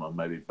time you want to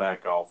maybe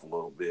back off a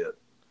little bit,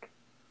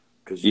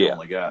 because you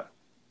only got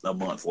a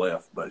month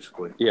left,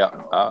 basically. Yeah,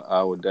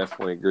 I would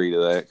definitely agree to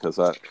that, because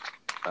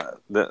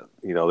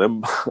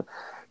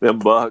them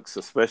bucks,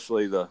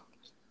 especially the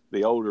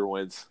older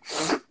ones,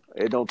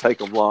 it don't take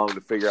them long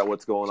to figure out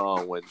what's going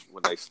on when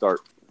they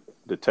start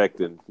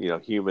detecting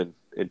human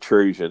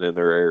intrusion in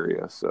their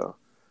area. So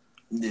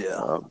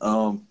yeah.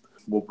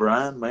 Well,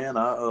 Brian, man,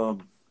 I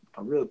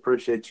really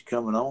appreciate you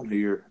coming on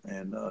here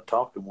and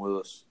talking with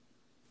us.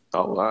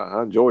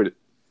 I enjoyed it.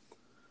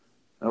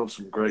 That was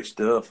some great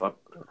stuff.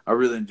 I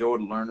really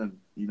enjoyed learning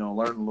a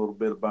little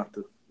bit about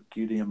the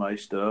QDMA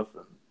stuff,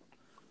 and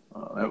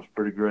that was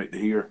pretty great to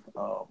hear.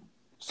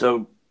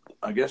 So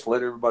I guess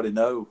let everybody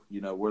know,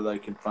 where they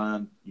can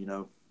find,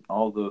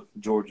 all the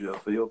Georgia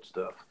field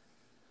stuff.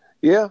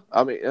 Yeah,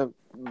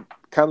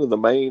 kind of the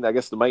main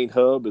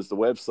hub is the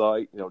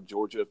website,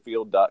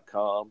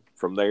 georgiafield.com.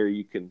 From there,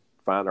 you can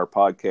find our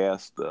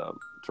podcast.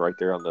 It's right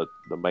there on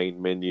the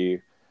main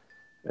menu.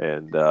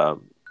 And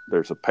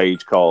there's a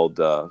page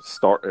called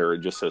Start, or it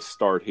just says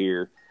Start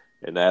Here.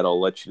 And that'll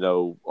let you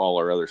know all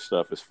our other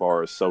stuff as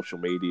far as social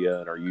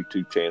media and our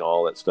YouTube channel,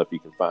 all that stuff you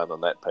can find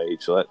on that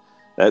page. So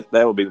that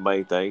will be the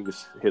main thing.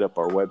 Just hit up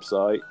our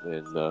website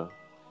and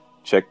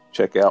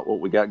check out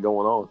what we got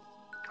going on.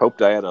 Hope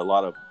to add a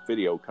lot of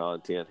video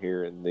content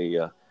here in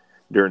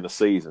during the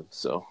season.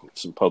 So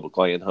some public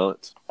land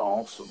hunts.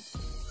 Awesome.